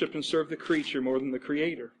and worship and serve the creature more than the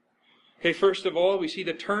Creator. Okay, first of all, we see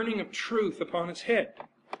the turning of truth upon its head.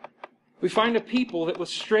 We find a people that with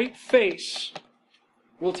straight face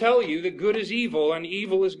will tell you that good is evil and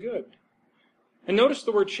evil is good. And notice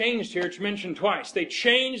the word changed here. It's mentioned twice. They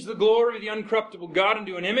changed the glory of the uncorruptible God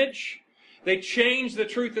into an image. They changed the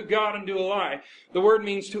truth of God into a lie. The word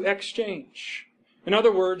means to exchange. In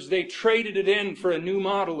other words, they traded it in for a new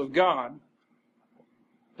model of God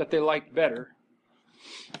that they liked better.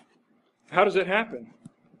 How does it happen?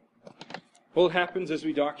 Well, it happens as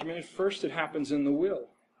we documented. First, it happens in the will.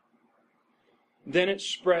 Then it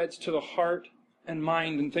spreads to the heart and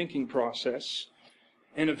mind and thinking process.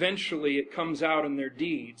 And eventually it comes out in their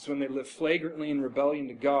deeds when they live flagrantly in rebellion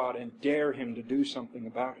to God and dare Him to do something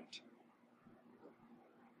about it.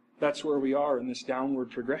 That's where we are in this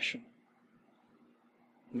downward progression.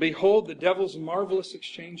 Behold the devil's marvelous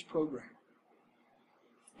exchange program.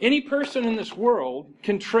 Any person in this world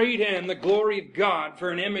can trade in the glory of God for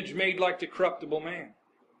an image made like the corruptible man.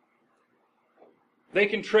 They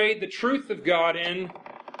can trade the truth of God in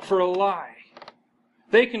for a lie.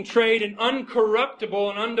 They can trade an uncorruptible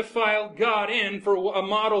and undefiled God in for a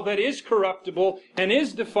model that is corruptible and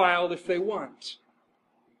is defiled if they want.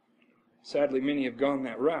 Sadly, many have gone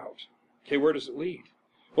that route. Okay, where does it lead?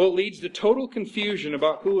 Well, it leads to total confusion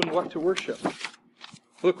about who and what to worship.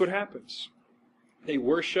 Look what happens. They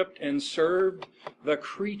worshipped and served the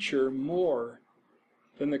creature more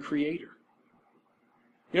than the Creator.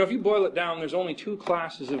 You know, if you boil it down, there's only two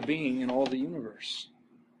classes of being in all the universe.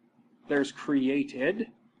 There's created,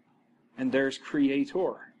 and there's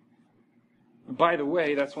creator. And by the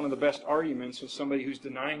way, that's one of the best arguments with somebody who's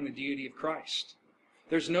denying the deity of Christ.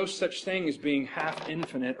 There's no such thing as being half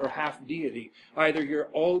infinite or half deity. Either you're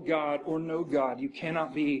all God or no God. You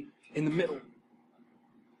cannot be in the middle.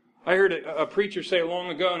 I heard a preacher say long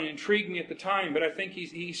ago, and it intrigued me at the time, but I think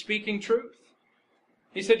he's speaking truth.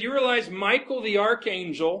 He said, you realize Michael the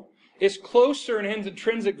archangel is closer in his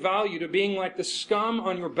intrinsic value to being like the scum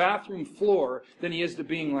on your bathroom floor than he is to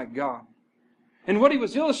being like God. And what he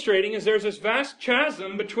was illustrating is there's this vast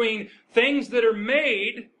chasm between things that are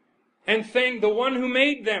made and the one who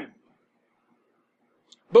made them.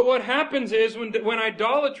 But what happens is when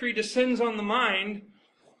idolatry descends on the mind,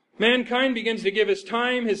 mankind begins to give his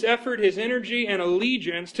time, his effort, his energy, and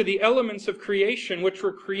allegiance to the elements of creation which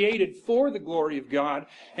were created for the glory of God,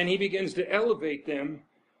 and he begins to elevate them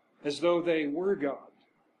as though they were God.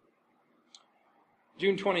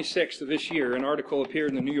 June 26th of this year, an article appeared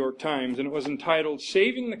in the New York Times, and it was entitled,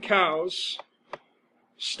 "Saving the Cows,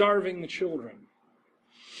 Starving the Children."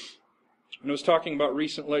 And it was talking about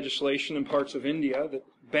recent legislation in parts of India that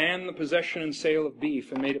banned the possession and sale of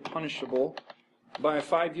beef and made it punishable by a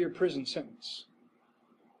 5-year prison sentence.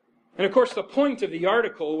 And of course the point of the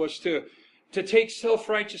article was to take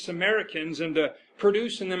self-righteous Americans and to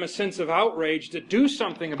produce in them a sense of outrage to do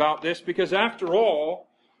something about this, because after all,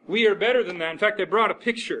 we are better than that. In fact, I brought a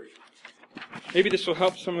picture. Maybe this will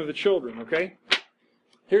help some of the children, okay?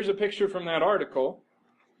 Here's a picture from that article.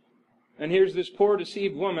 And here's this poor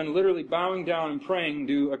deceived woman literally bowing down and praying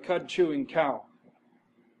to a cud-chewing cow.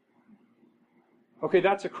 Okay,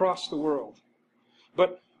 that's across the world.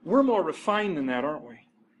 But we're more refined than that, aren't we?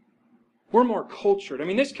 We're more cultured. I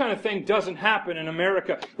mean, this kind of thing doesn't happen in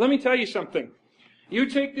America. Let me tell you something. You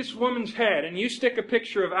take this woman's head and you stick a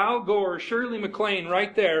picture of Al Gore or Shirley MacLaine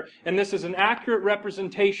right there, and this is an accurate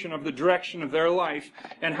representation of the direction of their life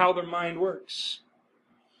and how their mind works.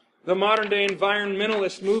 The modern-day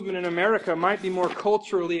environmentalist movement in America might be more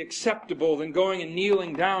culturally acceptable than going and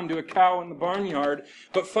kneeling down to a cow in the barnyard,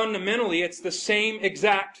 but fundamentally it's the same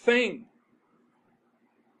exact thing.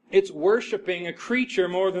 It's worshiping a creature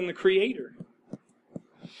more than the Creator.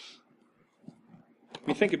 I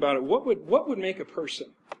mean, think about it. What would make a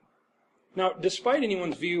person? Now, despite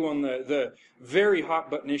anyone's view on the very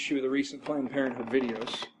hot-button issue of the recent Planned Parenthood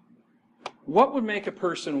videos, what would make a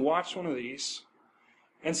person watch one of these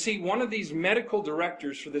and see one of these medical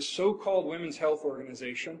directors for this so-called women's health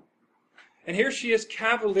organization, and here she is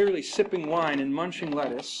cavalierly sipping wine and munching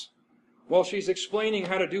lettuce while she's explaining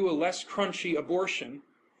how to do a less crunchy abortion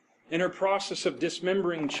in her process of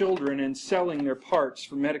dismembering children and selling their parts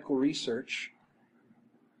for medical research.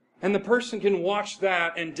 And the person can watch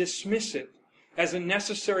that and dismiss it as a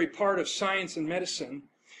necessary part of science and medicine,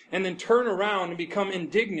 and then turn around and become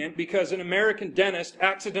indignant because an American dentist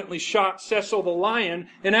accidentally shot Cecil the lion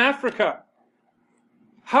in Africa.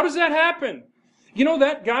 How does that happen? You know,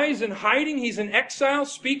 that guy's in hiding, he's in exile,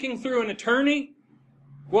 speaking through an attorney,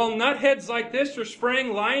 while nutheads like this are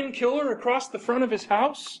spraying lion killer across the front of his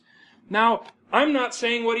house. Now, I'm not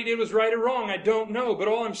saying what he did was right or wrong, I don't know, but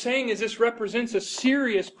all I'm saying is this represents a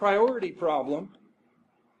serious priority problem.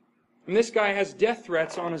 And this guy has death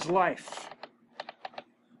threats on his life,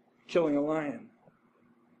 killing a lion.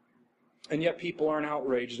 And yet people aren't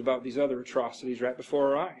outraged about these other atrocities right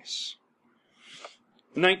before our eyes.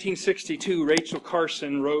 In 1962, Rachel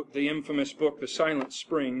Carson wrote the infamous book, The Silent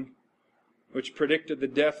Spring, which predicted the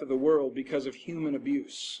death of the world because of human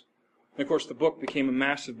abuse. And of course, the book became a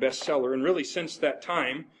massive bestseller, and really since that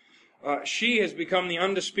time, she has become the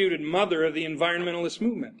undisputed mother of the environmentalist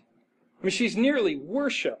movement. I mean, she's nearly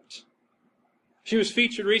worshipped. She was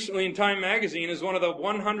featured recently in Time magazine as one of the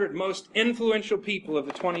 100 most influential people of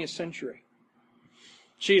the 20th century.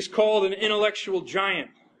 She is called an intellectual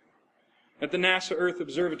giant at the NASA Earth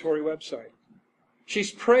Observatory website.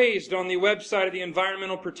 She's praised on the website of the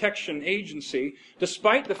Environmental Protection Agency,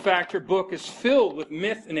 despite the fact her book is filled with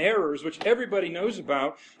myth and errors, which everybody knows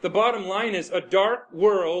about. The bottom line is a dark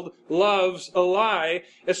world loves a lie,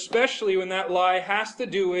 especially when that lie has to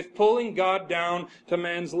do with pulling God down to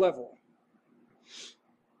man's level.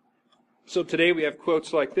 So today we have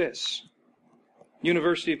quotes like this.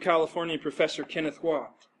 University of California professor Kenneth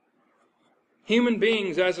Watt. Human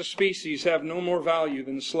beings as a species have no more value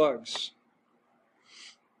than slugs.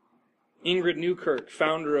 Ingrid Newkirk,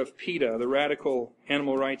 founder of PETA, the radical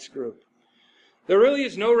animal rights group. There really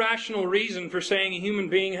is no rational reason for saying a human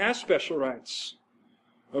being has special rights.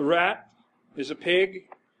 A rat is a pig,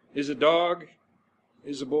 is a dog,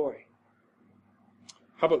 is a boy.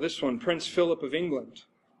 How about this one? Prince Philip of England.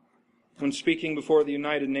 when speaking before the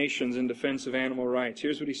United Nations in defense of animal rights.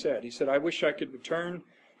 Here's what he said. He said, "I wish I could return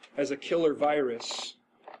as a killer virus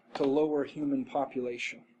to lower human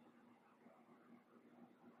population."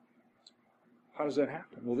 How does that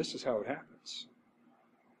happen? Well, this is how it happens.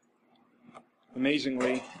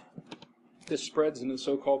 Amazingly, this spreads into the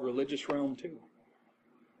so-called religious realm too.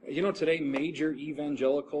 You know, today major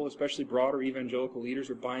evangelical, especially broader evangelical leaders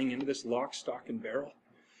are buying into this lock, stock, and barrel.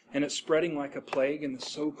 And it's spreading like a plague in the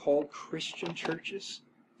so-called Christian churches.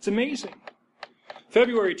 It's amazing.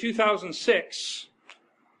 February 2006,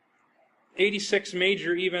 86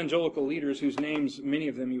 major evangelical leaders, whose names, many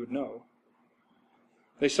of them you would know,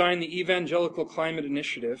 they signed the Evangelical Climate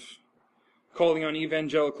Initiative, calling on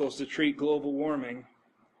evangelicals to treat global warming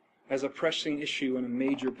as a pressing issue and a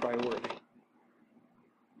major priority.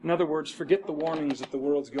 In other words, forget the warnings that the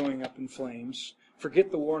world's going up in flames.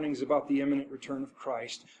 Forget the warnings about the imminent return of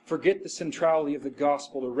Christ. Forget the centrality of the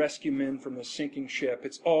gospel to rescue men from the sinking ship.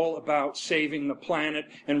 It's all about saving the planet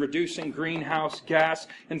and reducing greenhouse gas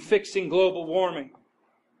and fixing global warming.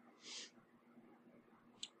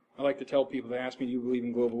 I like to tell people, they ask me, do you believe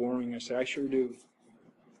in global warming? I say, I sure do.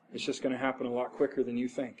 It's just going to happen a lot quicker than you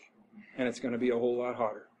think. And it's going to be a whole lot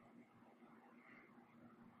hotter.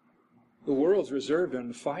 The world's reserved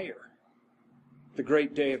unto fire. The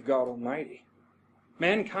great day of God Almighty.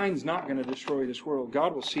 Mankind's not going to destroy this world.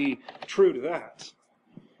 God will see true to that.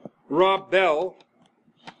 Rob Bell,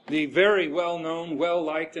 the very well-known,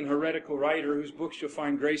 well-liked, and heretical writer whose books you'll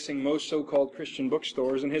find gracing most so-called Christian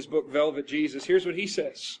bookstores, in his book Velvet Jesus, here's what he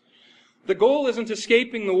says. The goal isn't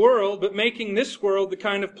escaping the world, but making this world the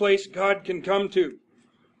kind of place God can come to.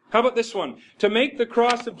 How about this one? To make the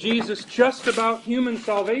cross of Jesus just about human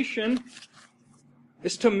salvation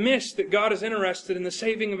is to miss that God is interested in the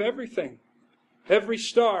saving of everything. Every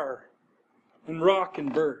star and rock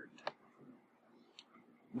and bird.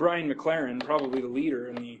 Brian McLaren, probably the leader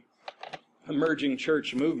in the emerging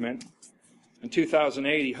church movement, in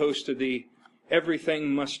 2008 he hosted the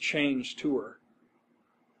Everything Must Change tour.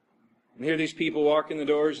 And here these people walk in the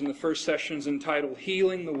doors, and the first session is entitled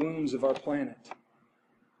Healing the Wounds of Our Planet.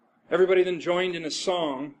 Everybody then joined in a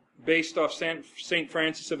song based off St.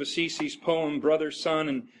 Francis of Assisi's poem, Brother, Sun,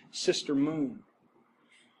 and Sister Moon.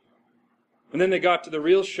 And then they got to the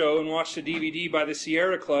real show and watched a DVD by the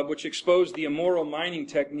Sierra Club, which exposed the immoral mining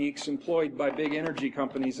techniques employed by big energy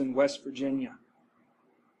companies in West Virginia.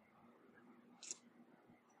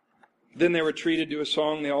 Then they were treated to a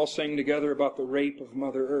song they all sang together about the rape of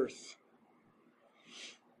Mother Earth.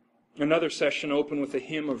 Another session opened with a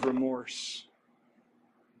hymn of remorse.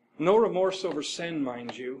 No remorse over sin,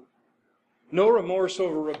 mind you. No remorse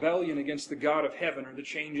over rebellion against the God of heaven or the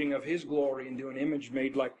changing of His glory into an image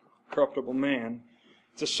made like corruptible man.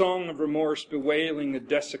 It's a song of remorse bewailing the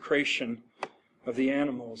desecration of the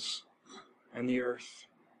animals and the earth.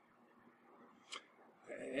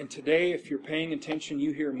 And today, if you're paying attention,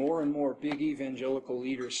 you hear more and more big evangelical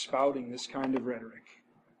leaders spouting this kind of rhetoric.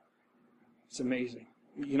 It's amazing.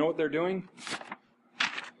 You know what they're doing?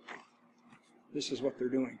 This is what they're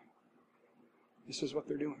doing. This is what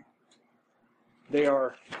they're doing. They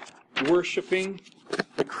are worshiping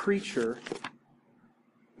the creature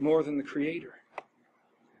more than the Creator.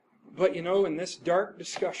 But you know, in this dark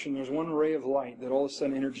discussion, there's one ray of light that all of a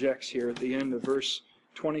sudden interjects here at the end of verse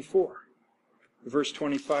 24. Verse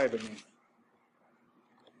 25, I mean.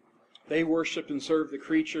 They worship and serve the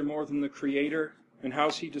creature more than the Creator. And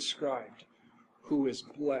how's He described? Who is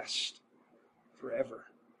blessed forever.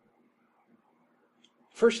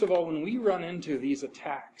 First of all, when we run into these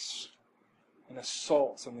attacks and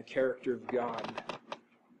assaults on the character of God,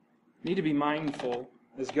 we need to be mindful,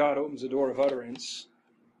 as God opens the door of utterance,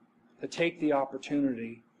 to take the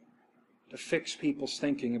opportunity to fix people's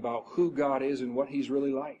thinking about who God is and what He's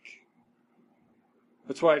really like.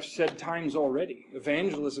 That's why I've said times already,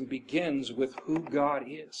 evangelism begins with who God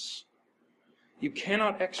is. You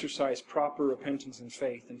cannot exercise proper repentance and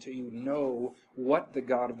faith until you know what the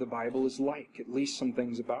God of the Bible is like, at least some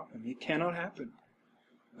things about Him. It cannot happen.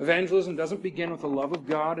 Evangelism doesn't begin with the love of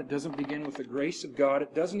God. It doesn't begin with the grace of God.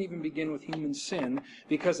 It doesn't even begin with human sin,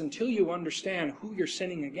 because until you understand who you're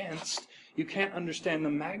sinning against, you can't understand the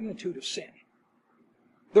magnitude of sin.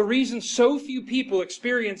 The reason so few people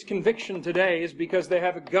experience conviction today is because they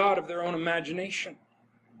have a God of their own imagination.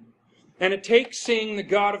 And it takes seeing the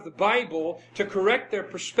God of the Bible to correct their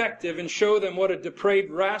perspective and show them what a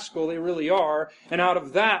depraved rascal they really are. And out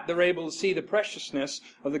of that, they're able to see the preciousness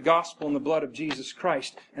of the gospel and the blood of Jesus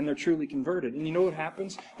Christ. And they're truly converted. And you know what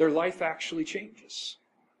happens? Their life actually changes.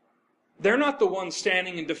 They're not the ones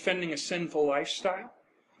standing and defending a sinful lifestyle.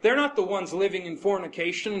 They're not the ones living in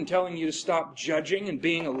fornication and telling you to stop judging and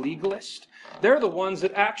being a legalist. They're the ones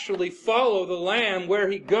that actually follow the Lamb where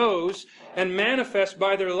He goes and manifest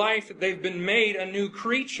by their life that they've been made a new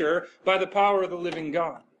creature by the power of the living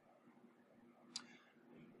God.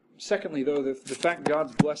 Secondly, though, the fact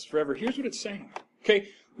God's blessed forever, here's what it's saying. Okay,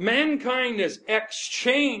 mankind has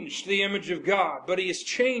exchanged the image of God, but He has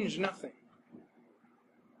changed nothing.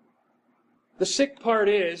 The sick part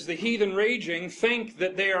is, the heathen raging think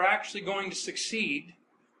that they are actually going to succeed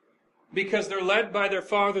because they're led by their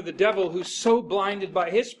father, the devil, who's so blinded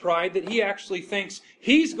by his pride that he actually thinks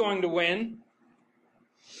he's going to win.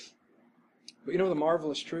 But you know the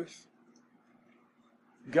marvelous truth?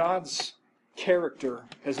 God's character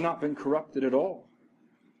has not been corrupted at all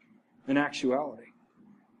in actuality.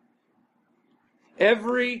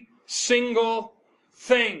 Every single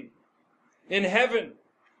thing in heaven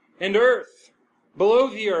and earth, below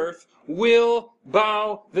the earth, will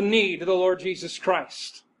bow the knee to the Lord Jesus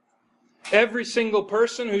Christ. Every single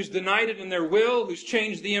person who's denied it in their will, who's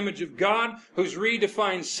changed the image of God, who's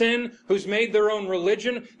redefined sin, who's made their own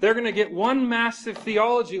religion, they're going to get one massive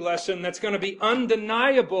theology lesson that's going to be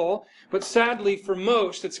undeniable, but sadly for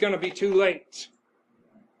most, it's going to be too late.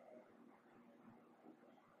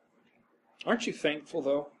 Aren't you thankful,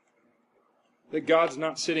 though, that God's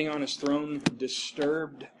not sitting on His throne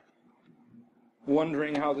disturbed,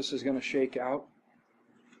 wondering how this is going to shake out?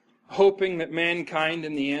 Hoping that mankind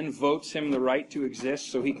in the end votes Him the right to exist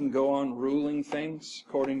so He can go on ruling things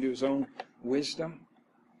according to His own wisdom?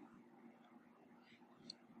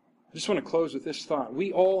 I just want to close with this thought.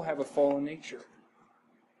 We all have a fallen nature.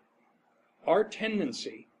 Our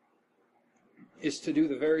tendency is to do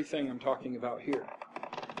the very thing I'm talking about here.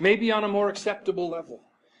 Maybe on a more acceptable level.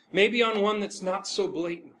 Maybe on one that's not so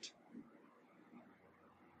blatant.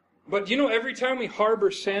 But you know, every time we harbor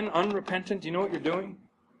sin unrepentant, you know what you're doing?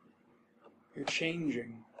 You're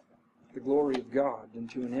changing the glory of God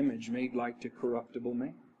into an image made like to corruptible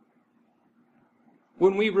man.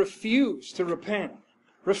 When we refuse to repent,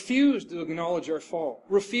 refuse to acknowledge our fault,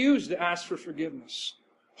 refuse to ask for forgiveness,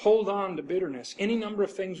 hold on to bitterness, any number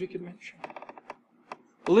of things we could mention.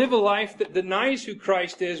 Live a life that denies who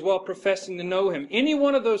Christ is while professing to know Him. Any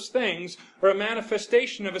one of those things are a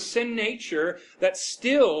manifestation of a sin nature that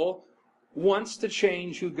still wants to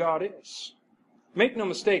change who God is. Make no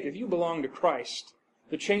mistake, if you belong to Christ,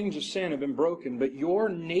 the chains of sin have been broken, but your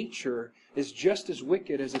nature is just as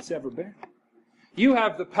wicked as it's ever been. You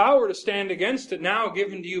have the power to stand against it now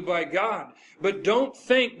given to you by God. But don't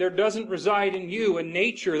think there doesn't reside in you a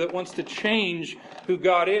nature that wants to change who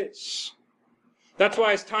God is. That's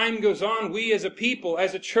why as time goes on, we as a people,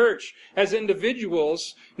 as a church, as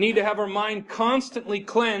individuals, need to have our mind constantly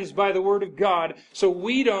cleansed by the Word of God so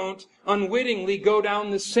we don't unwittingly go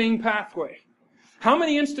down the same pathway. How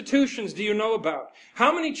many institutions do you know about?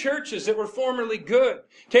 How many churches that were formerly good,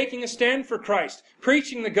 taking a stand for Christ,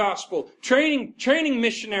 preaching the gospel, training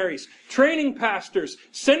missionaries, training pastors,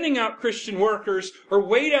 sending out Christian workers, are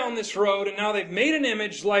way down this road, and now they've made an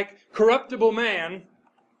image like corruptible man,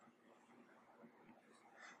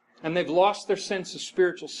 and they've lost their sense of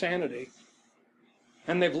spiritual sanity,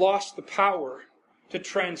 and they've lost the power to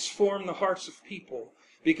transform the hearts of people,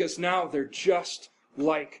 because now they're just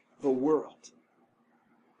like the world.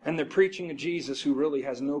 And they're preaching a Jesus who really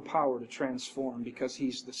has no power to transform because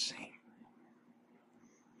He's the same.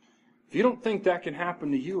 If you don't think that can happen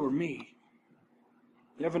to you or me,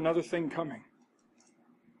 you have another thing coming.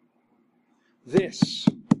 This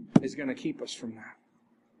is going to keep us from that.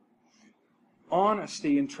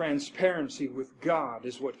 Honesty and transparency with God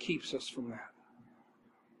is what keeps us from that.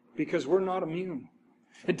 Because we're not immune.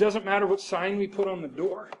 It doesn't matter what sign we put on the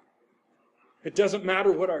door. It doesn't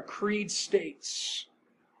matter what our creed states.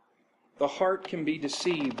 The heart can be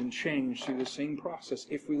deceived and changed through the same process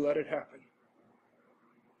if we let it happen.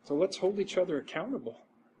 So let's hold each other accountable.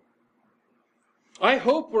 I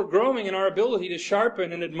hope we're growing in our ability to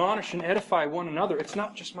sharpen and admonish and edify one another. It's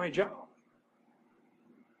not just my job.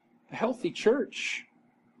 A healthy church,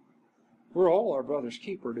 we're all our brother's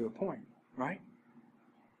keeper to a point, right?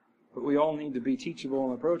 But we all need to be teachable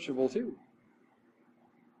and approachable too.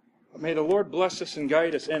 But may the Lord bless us and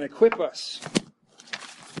guide us and equip us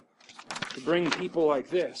to bring people like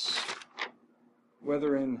this,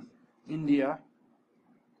 whether in India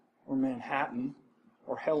or Manhattan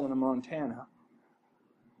or Helena, Montana,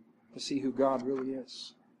 to see who God really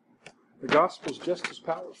is. The gospel's just as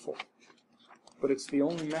powerful, but it's the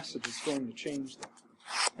only message that's going to change them.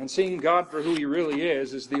 And seeing God for who He really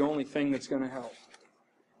is the only thing that's going to help.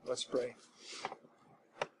 Let's pray.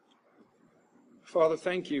 Father,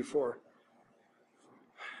 thank You for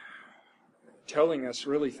telling us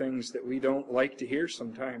really things that we don't like to hear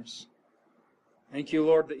sometimes. Thank you,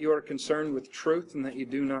 Lord, that you are concerned with truth and that you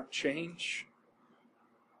do not change.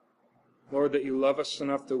 Lord, that you love us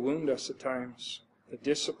enough to wound us at times, to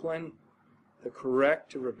discipline, to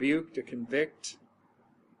correct, to rebuke, to convict,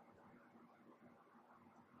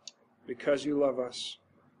 because you love us.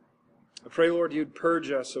 I pray, Lord, you'd purge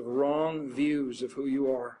us of wrong views of who you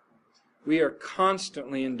are. We are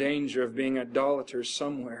constantly in danger of being idolaters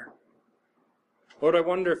somewhere. Lord, I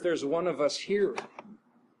wonder if there's one of us here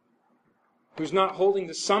who's not holding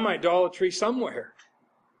to some idolatry somewhere.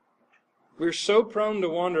 We're so prone to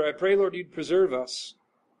wander. I pray, Lord, you'd preserve us.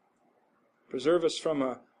 Preserve us from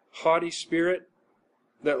a haughty spirit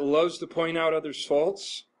that loves to point out others'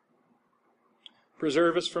 faults.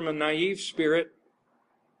 Preserve us from a naive spirit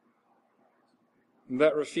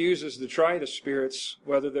that refuses to try the spirits,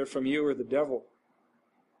 whether they're from you or the devil.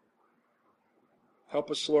 Help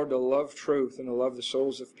us, Lord, to love truth and to love the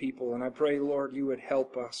souls of people. And I pray, Lord, you would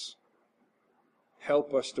help us.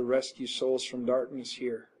 Help us to rescue souls from darkness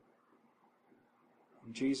here.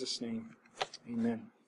 In Jesus' name, amen.